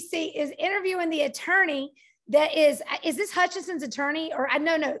MSNBC is interviewing the attorney that is this Hutchinson's attorney or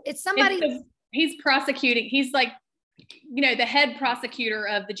no, it's somebody. He's prosecuting. He's like, the head prosecutor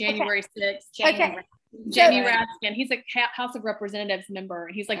of the January 6th. Jamie Raskin. He's a House of Representatives member.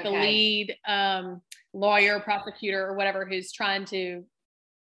 He's like the lead lawyer, prosecutor, or whatever, who's trying to.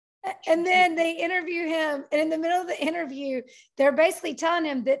 And then they interview him. And in the middle of the interview, they're basically telling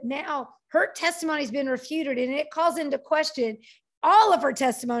him that now her testimony has been refuted. And it calls into question all of her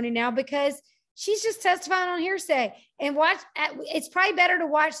testimony now because she's just testifying on hearsay. And it's probably better to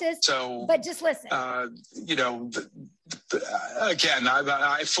watch this, but just listen. Again,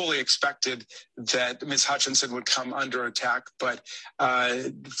 I fully expected that Ms. Hutchinson would come under attack, but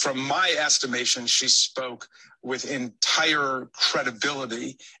from my estimation, she spoke with entire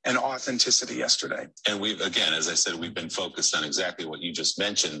credibility and authenticity yesterday. And we've, again, as I said, we've been focused on exactly what you just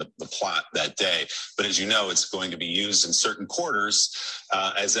mentioned, the plot that day. But as you know, it's going to be used in certain quarters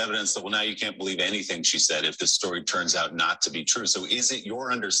as evidence that, well, now you can't believe anything she said if this story turns out not to be true. So is it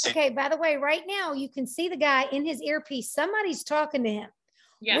your understanding? Okay, by the way, right now you can see the guy in his earpiece. Somebody's talking to him.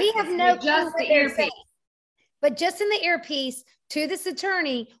 Yes. We have no clue just what the they're earpiece. saying. But just in the earpiece to this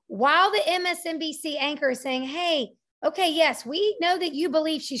attorney, while the MSNBC anchor is saying, hey, okay, yes, we know that you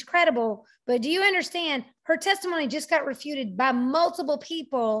believe she's credible, but do you understand her testimony just got refuted by multiple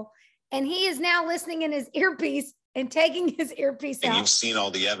people, and he is now listening in his earpiece and taking his earpiece And out. you've seen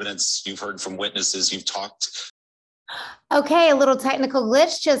all the evidence, you've heard from witnesses, you've talked. Okay, a little technical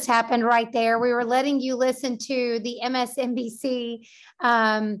glitch just happened right there. We were letting you listen to the MSNBC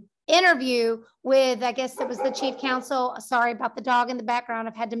interview with, I guess it was the chief counsel. Sorry about the dog in the background.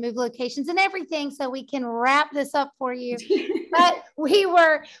 I've had to move locations and everything so we can wrap this up for you. But we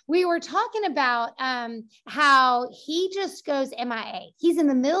were talking about how he just goes MIA. He's in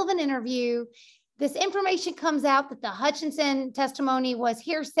the middle of an interview. This information comes out that the Hutchinson testimony was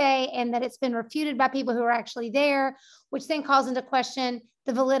hearsay and that it's been refuted by people who are actually there, which then calls into question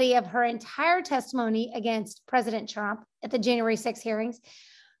the validity of her entire testimony against President Trump at the January 6 hearings.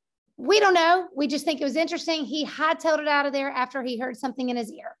 We don't know. We just think it was interesting. He hightailed it out of there after he heard something in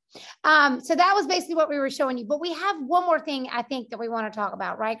his ear. So that was basically what we were showing you. But we have one more thing I think that we want to talk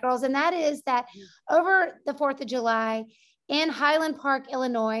about, right, girls? And that is that over the 4th of July in Highland Park,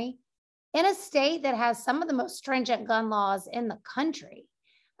 Illinois, in a state that has some of the most stringent gun laws in the country,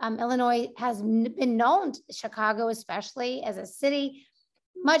 Illinois has been known, Chicago especially, as a city,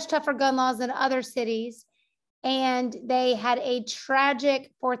 much tougher gun laws than other cities. And they had a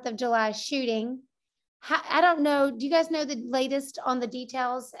tragic 4th of July shooting. I don't know. Do you guys know the latest on the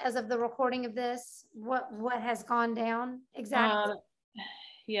details as of the recording of this? What has gone down exactly?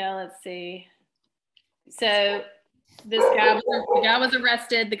 Yeah, let's see. So the guy was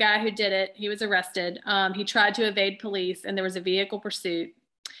arrested. The guy who did it, he was arrested. He tried to evade police, and there was a vehicle pursuit.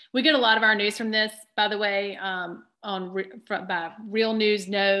 We get a lot of our news from this, by the way, by Real News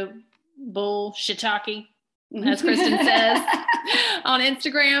No Bullshitaki, as Kristen says on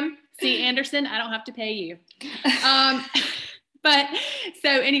Instagram. C. Anderson, I don't have to pay you. But so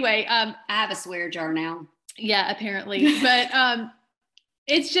anyway, I have a swear jar now. Yeah, apparently. But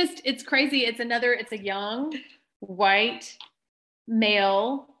it's crazy. It's a young white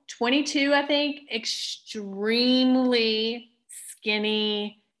male, 22, I think, extremely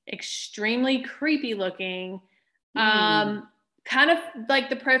skinny, extremely creepy looking, kind of like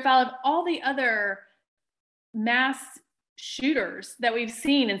the profile of all the other mass shooters that we've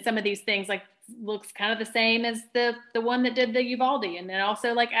seen in some of these things, like looks kind of the same as the one that did the Uvalde, and then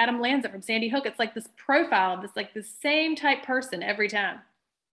also like Adam Lanza from Sandy Hook. It's like this profile of this, like the same type person every time.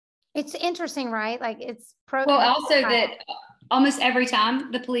 It's interesting, right? Like it's also that almost every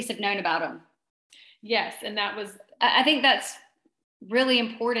time the police have known about him. Yes, and that was, I think that's really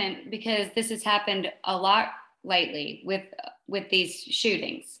important because this has happened a lot lately with these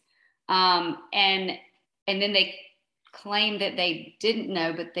shootings, and then they claim that they didn't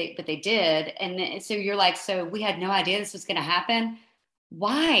know, but they did. And then, so you're like, so we had no idea this was going to happen.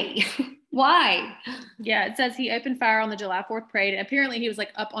 Why? Why? Yeah, it says he opened fire on the July 4th parade. Apparently he was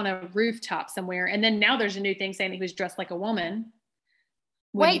like up on a rooftop somewhere. And then now there's a new thing saying he was dressed like a woman.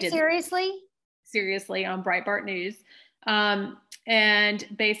 Wait, seriously? Seriously, on Breitbart News. And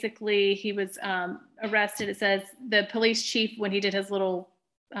basically he was arrested. It says the police chief, when he did his little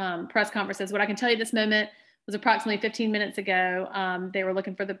press conference, says, what I can tell you this moment was approximately 15 minutes ago. They were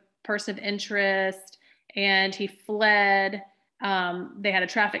looking for the person of interest and he fled. They had a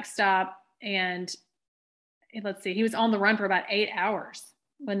traffic stop and let's see, he was on the run for about 8 hours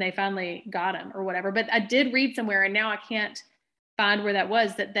when they finally got him or whatever. But I did read somewhere and now I can't find where that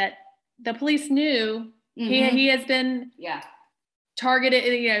was, that the police knew he has been targeted,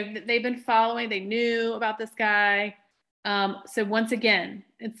 you know, they've been following, they knew about this guy. So once again,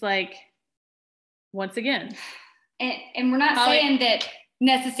 it's like, and we're not saying that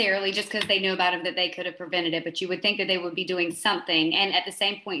necessarily just because they know about him that they could have prevented it, but you would think that they would be doing something. And at the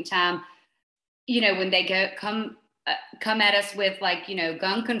same point in time, you know, when they come at us with like, you know,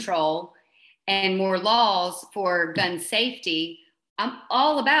 gun control and more laws for gun safety, I'm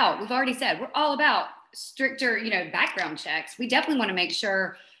all about, we've already said, we're all about stricter, you know, background checks. We definitely want to make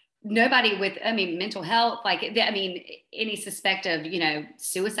sure nobody with, mental health, like, any suspect of, you know,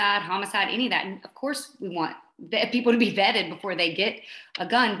 suicide, homicide, any of that. And of course we want people to be vetted before they get a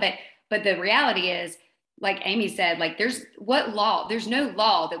gun. But the reality is, like Amy said, like there's no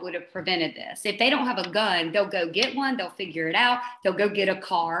law that would have prevented this. If they don't have a gun, they'll go get one, they'll figure it out. They'll go get a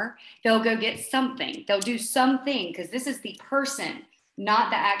car, they'll go get something, they'll do something, because this is the person,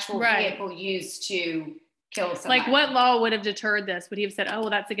 not the actual vehicle used to kill somebody. Like what law would have deterred this? Would he have said, oh, well,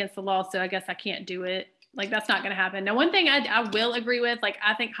 that's against the law, so I guess I can't do it? Like, that's not going to happen. Now, one thing I will agree with, like,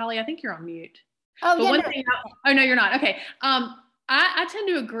 Holly, I think you're on mute. Oh, but yeah. Oh, no, you're not. Okay. I tend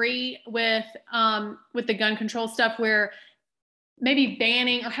to agree with the gun control stuff, where maybe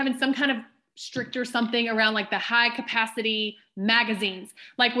banning or having some kind of stricter something around like the high capacity magazines.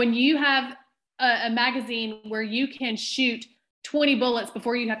 Like when you have a magazine where you can shoot 20 bullets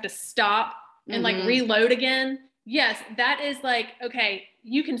before you have to stop and like reload again. Yes, that is like, okay,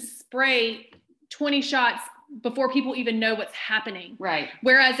 you can spray 20 shots before people even know what's happening. Right.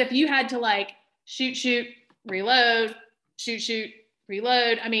 Whereas if you had to like shoot, reload, shoot,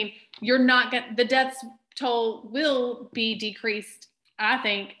 reload, I mean, you're not going to, the death toll will be decreased, I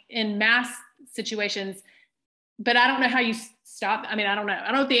think, in mass situations, but I don't know how you stop. I mean, I don't know. I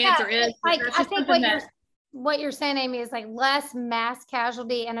don't know what the answer is. Like, I think what you're saying, Amy, is like less mass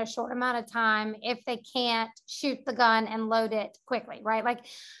casualty in a short amount of time if they can't shoot the gun and load it quickly, right? Like,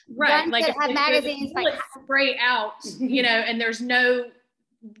 guns like that have magazines, like spray out, you know, and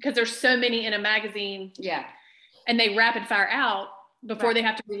because there's so many in a magazine, and they rapid fire out before they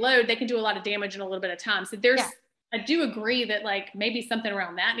have to reload, they can do a lot of damage in a little bit of time. So I do agree that like maybe something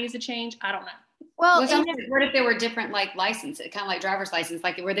around that needs to change. I don't know. Well, what if there were different like licenses, kind of like driver's license,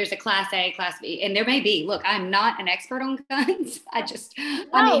 like where there's a class A, class B, and there may be, look, I'm not an expert on guns. That's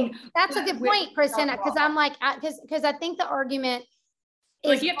a good point, Christina, because I'm like, because I think the argument is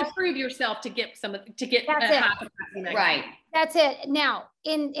like you have to prove yourself to get right. That's it. Now,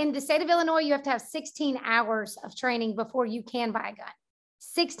 in the state of Illinois, you have to have 16 hours of training before you can buy a gun.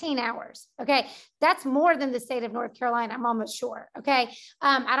 16 hours. Okay. That's more than the state of North Carolina. I'm almost sure. Okay.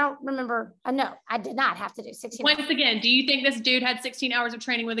 I don't remember. No, I did not have to do 16 hours. Once again, do you think this dude had 16 hours of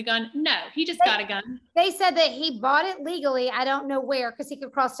training with a gun? No, he just got a gun. They said that he bought it legally. I don't know where, because he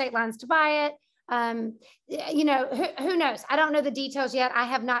could cross state lines to buy it. You know, who knows? I don't know the details yet. I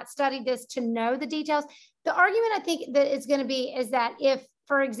have not studied this to know the details. The argument I think that is going to be is that if,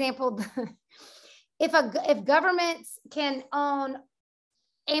 for example, if governments can own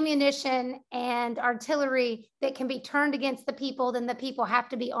ammunition and artillery that can be turned against the people, then the people have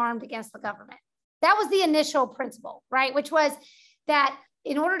to be armed against the government. That was the initial principle, right? Which was that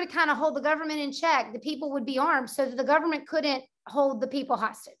in order to kind of hold the government in check, the people would be armed so that the government couldn't hold the people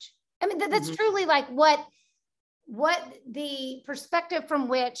hostage. I mean, that's truly like what the perspective from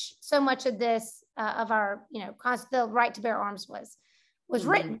which so much of this, of our, you know, the right to bear arms was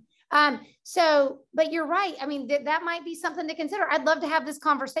written. But you're right. I mean, that might be something to consider. I'd love to have this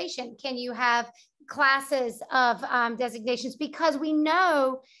conversation. Can you have classes of designations? Because we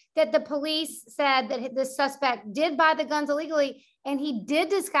know that the police said that the suspect did buy the guns illegally and he did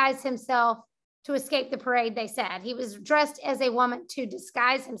disguise himself to escape the parade. They said he was dressed as a woman to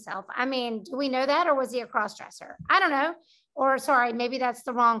disguise himself. I mean, do we know that, or was he a cross-dresser? I don't know. Or sorry, maybe that's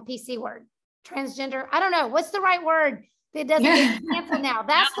the wrong PC word. Transgender. I don't know. What's the right word? It doesn't get canceled now.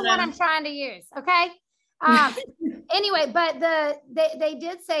 That's the one I'm trying to use. Okay. Anyway, but they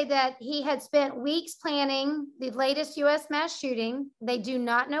did say that he had spent weeks planning the latest U.S. mass shooting. They do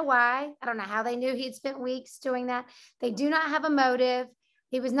not know why. I don't know how they knew he'd spent weeks doing that. They do not have a motive.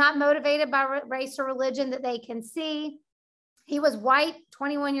 He was not motivated by race or religion that they can see. He was white,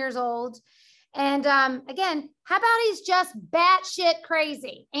 21 years old. And again, how about he's just batshit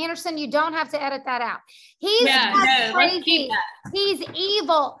crazy? Anderson, you don't have to edit that out. He's crazy. He's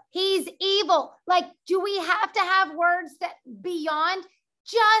evil. He's evil. Like, do we have to have words that beyond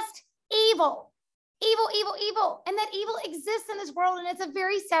just evil? Evil, evil, evil. And that evil exists in this world, and it's a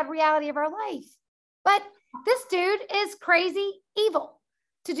very sad reality of our life. But this dude is crazy evil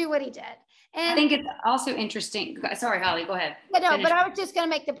to do what he did. And I think it's also interesting. Sorry, Holly, go ahead. But no, but I was just going to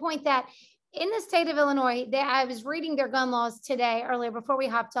make the point that in the state of Illinois, I was reading their gun laws today earlier before we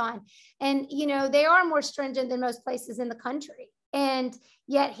hopped on, and you know they are more stringent than most places in the country. And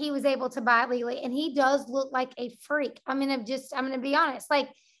yet he was able to buy it legally, and he does look like a freak. I'm gonna be honest. Like,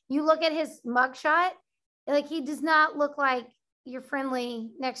 you look at his mugshot, like he does not look like your friendly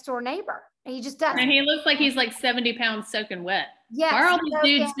next door neighbor. He just doesn't. And he looks like he's like 70 pounds soaking wet. Yes. Why are all these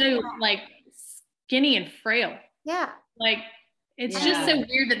dudes so like skinny and frail? Yeah. Like, it's just so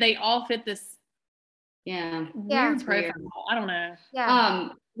weird that they all fit this weird profile. I don't know. Yeah.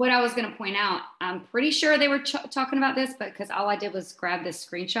 What I was going to point out, I'm pretty sure they were talking about this, but because all I did was grab this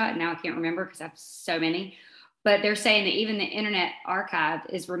screenshot, and now I can't remember because I have so many. But they're saying that even the Internet Archive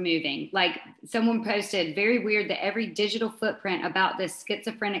is removing. Like, someone posted, very weird that every digital footprint about this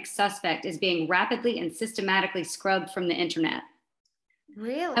schizophrenic suspect is being rapidly and systematically scrubbed from the internet.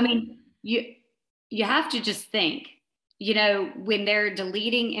 Really? I mean, you have to just think, you know, when they're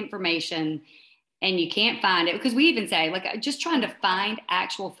deleting information and you can't find it, because we even say, like, just trying to find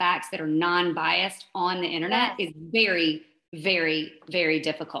actual facts that are non-biased on the internet is very, very, very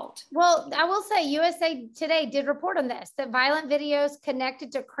difficult. Well, I will say USA Today did report on this, that violent videos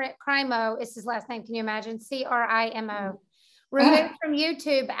connected to Crimo, is his last name, can you imagine? CRIMO, removed from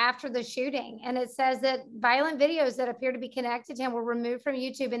YouTube after the shooting. And it says that violent videos that appear to be connected to him were removed from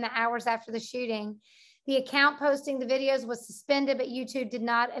YouTube in the hours after the shooting. The account posting the videos was suspended, but YouTube did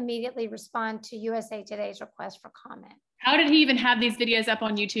not immediately respond to USA Today's request for comment. How did he even have these videos up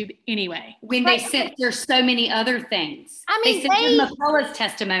on YouTube anyway? When they censor so many other things. I mean, they censor McCullough's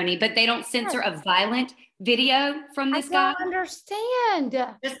testimony, but they don't censor a violent video from this guy. I don't understand.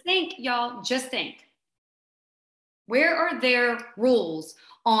 Just think, y'all, just think. Where are their rules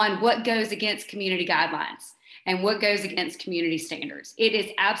on what goes against community guidelines and what goes against community standards? It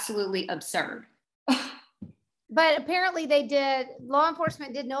is absolutely absurd. But apparently law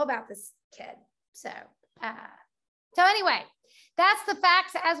enforcement did know about this kid. So anyway, that's the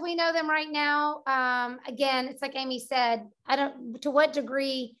facts as we know them right now. Again, it's like Amy said, to what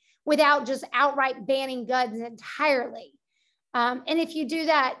degree without just outright banning guns entirely. And if you do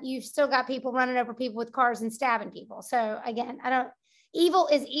that, you've still got people running over people with cars and stabbing people. So again, evil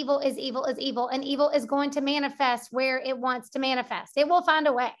is evil is evil is evil, and evil is going to manifest where it wants to manifest. It will find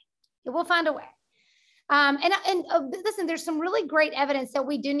a way. It will find a way. Listen, there's some really great evidence that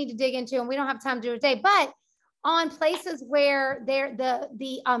we do need to dig into, and we don't have time to do it today, but on places where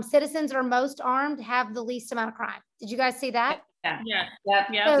the citizens are most armed have the least amount of crime. Did you guys see that? Yeah.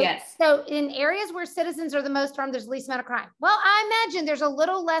 Yes. So in areas where citizens are the most armed, there's the least amount of crime. Well, I imagine there's a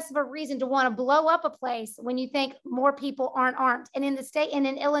little less of a reason to want to blow up a place when you think more people aren't armed. And in the state and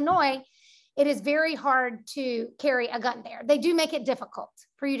in Illinois, it is very hard to carry a gun there. They do make it difficult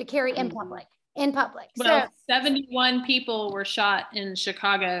for you to carry in public. Well, 71 people were shot in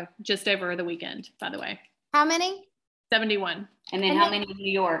Chicago just over the weekend, by the way. How many? 71. And then how many in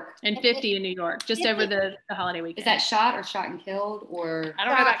New York? And 50 in New York, just over the holiday weekend. Is that shot or shot and killed, or? I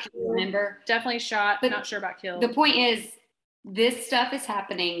don't know about killed. Remember? Definitely shot, but not sure about killed. The point is, this stuff is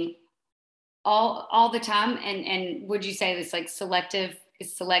happening all the time. And would you say this like selective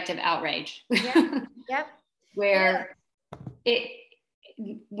outrage? Yeah. Yep. Where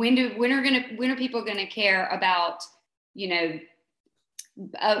when are people gonna care about, you know,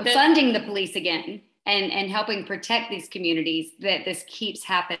 funding the police again and helping protect these communities that this keeps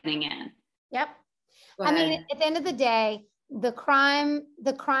happening in? Yep. I mean, at the end of the day, the crimes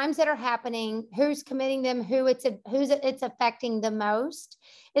that are happening, who's committing them, who's it's affecting the most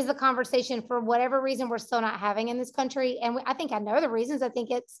is the conversation for whatever reason we're still not having in this country. And I think I know the reasons. I think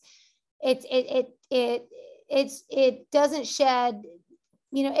it doesn't shed,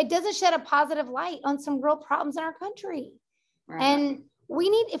 it doesn't shed a positive light on some real problems in our country. Right. And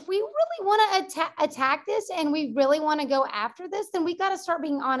if we really want to attack this and we really want to go after this, then we got to start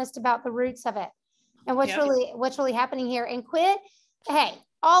being honest about the roots of it and what's really happening here, and quit. Hey,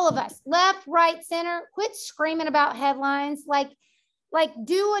 all of us, left, right, center, quit screaming about headlines. Like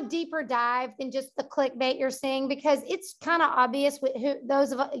do a deeper dive than just the clickbait you're seeing, because it's kind of obvious with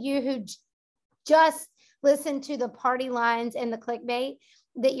those of you who just listen to the party lines and the clickbait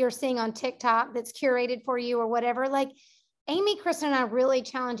that you're seeing on TikTok that's curated for you or whatever. Like Amy, Kristen, and I really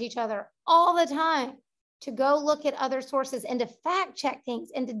challenge each other all the time to go look at other sources and to fact check things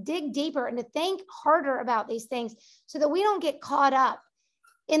and to dig deeper and to think harder about these things so that we don't get caught up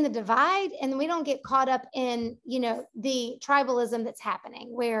in the divide and we don't get caught up in, the tribalism that's happening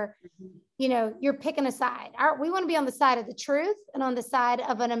where, you're picking a side. We want to be on the side of the truth and on the side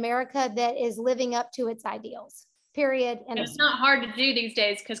of an America that is living up to its ideals, period. And it's not hard to do these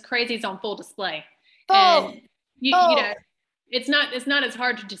days because crazy's on full display. Oh, and you know, it's not as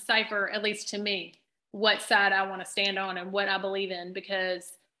hard to decipher, at least to me, what side I want to stand on and what I believe in,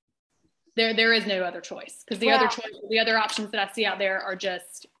 because there is no other choice, because the other options that I see out there are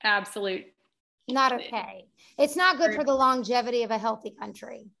just absolute not okay. It's not good for the longevity of a healthy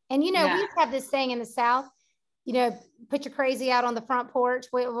country. And we have this saying in the South, put your crazy out on the front porch.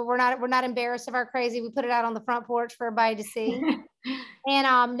 We're not embarrassed of our crazy. We put it out on the front porch for everybody to see.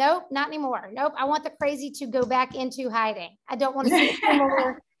 And nope, not anymore. Nope. I want the crazy to go back into hiding. I don't want to see it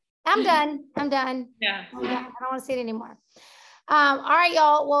anymore. I'm done. Yeah. I don't want to see it anymore. All right,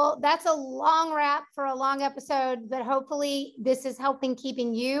 y'all. Well, that's a long wrap for a long episode, but hopefully this is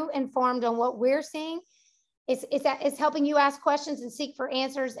keeping you informed on what we're seeing. It's helping you ask questions and seek for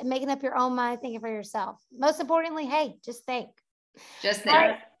answers and making up your own mind, thinking for yourself. Most importantly, hey, just think. Just think.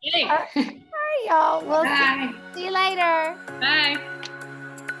 All right, y'all. We'll see you later. Bye.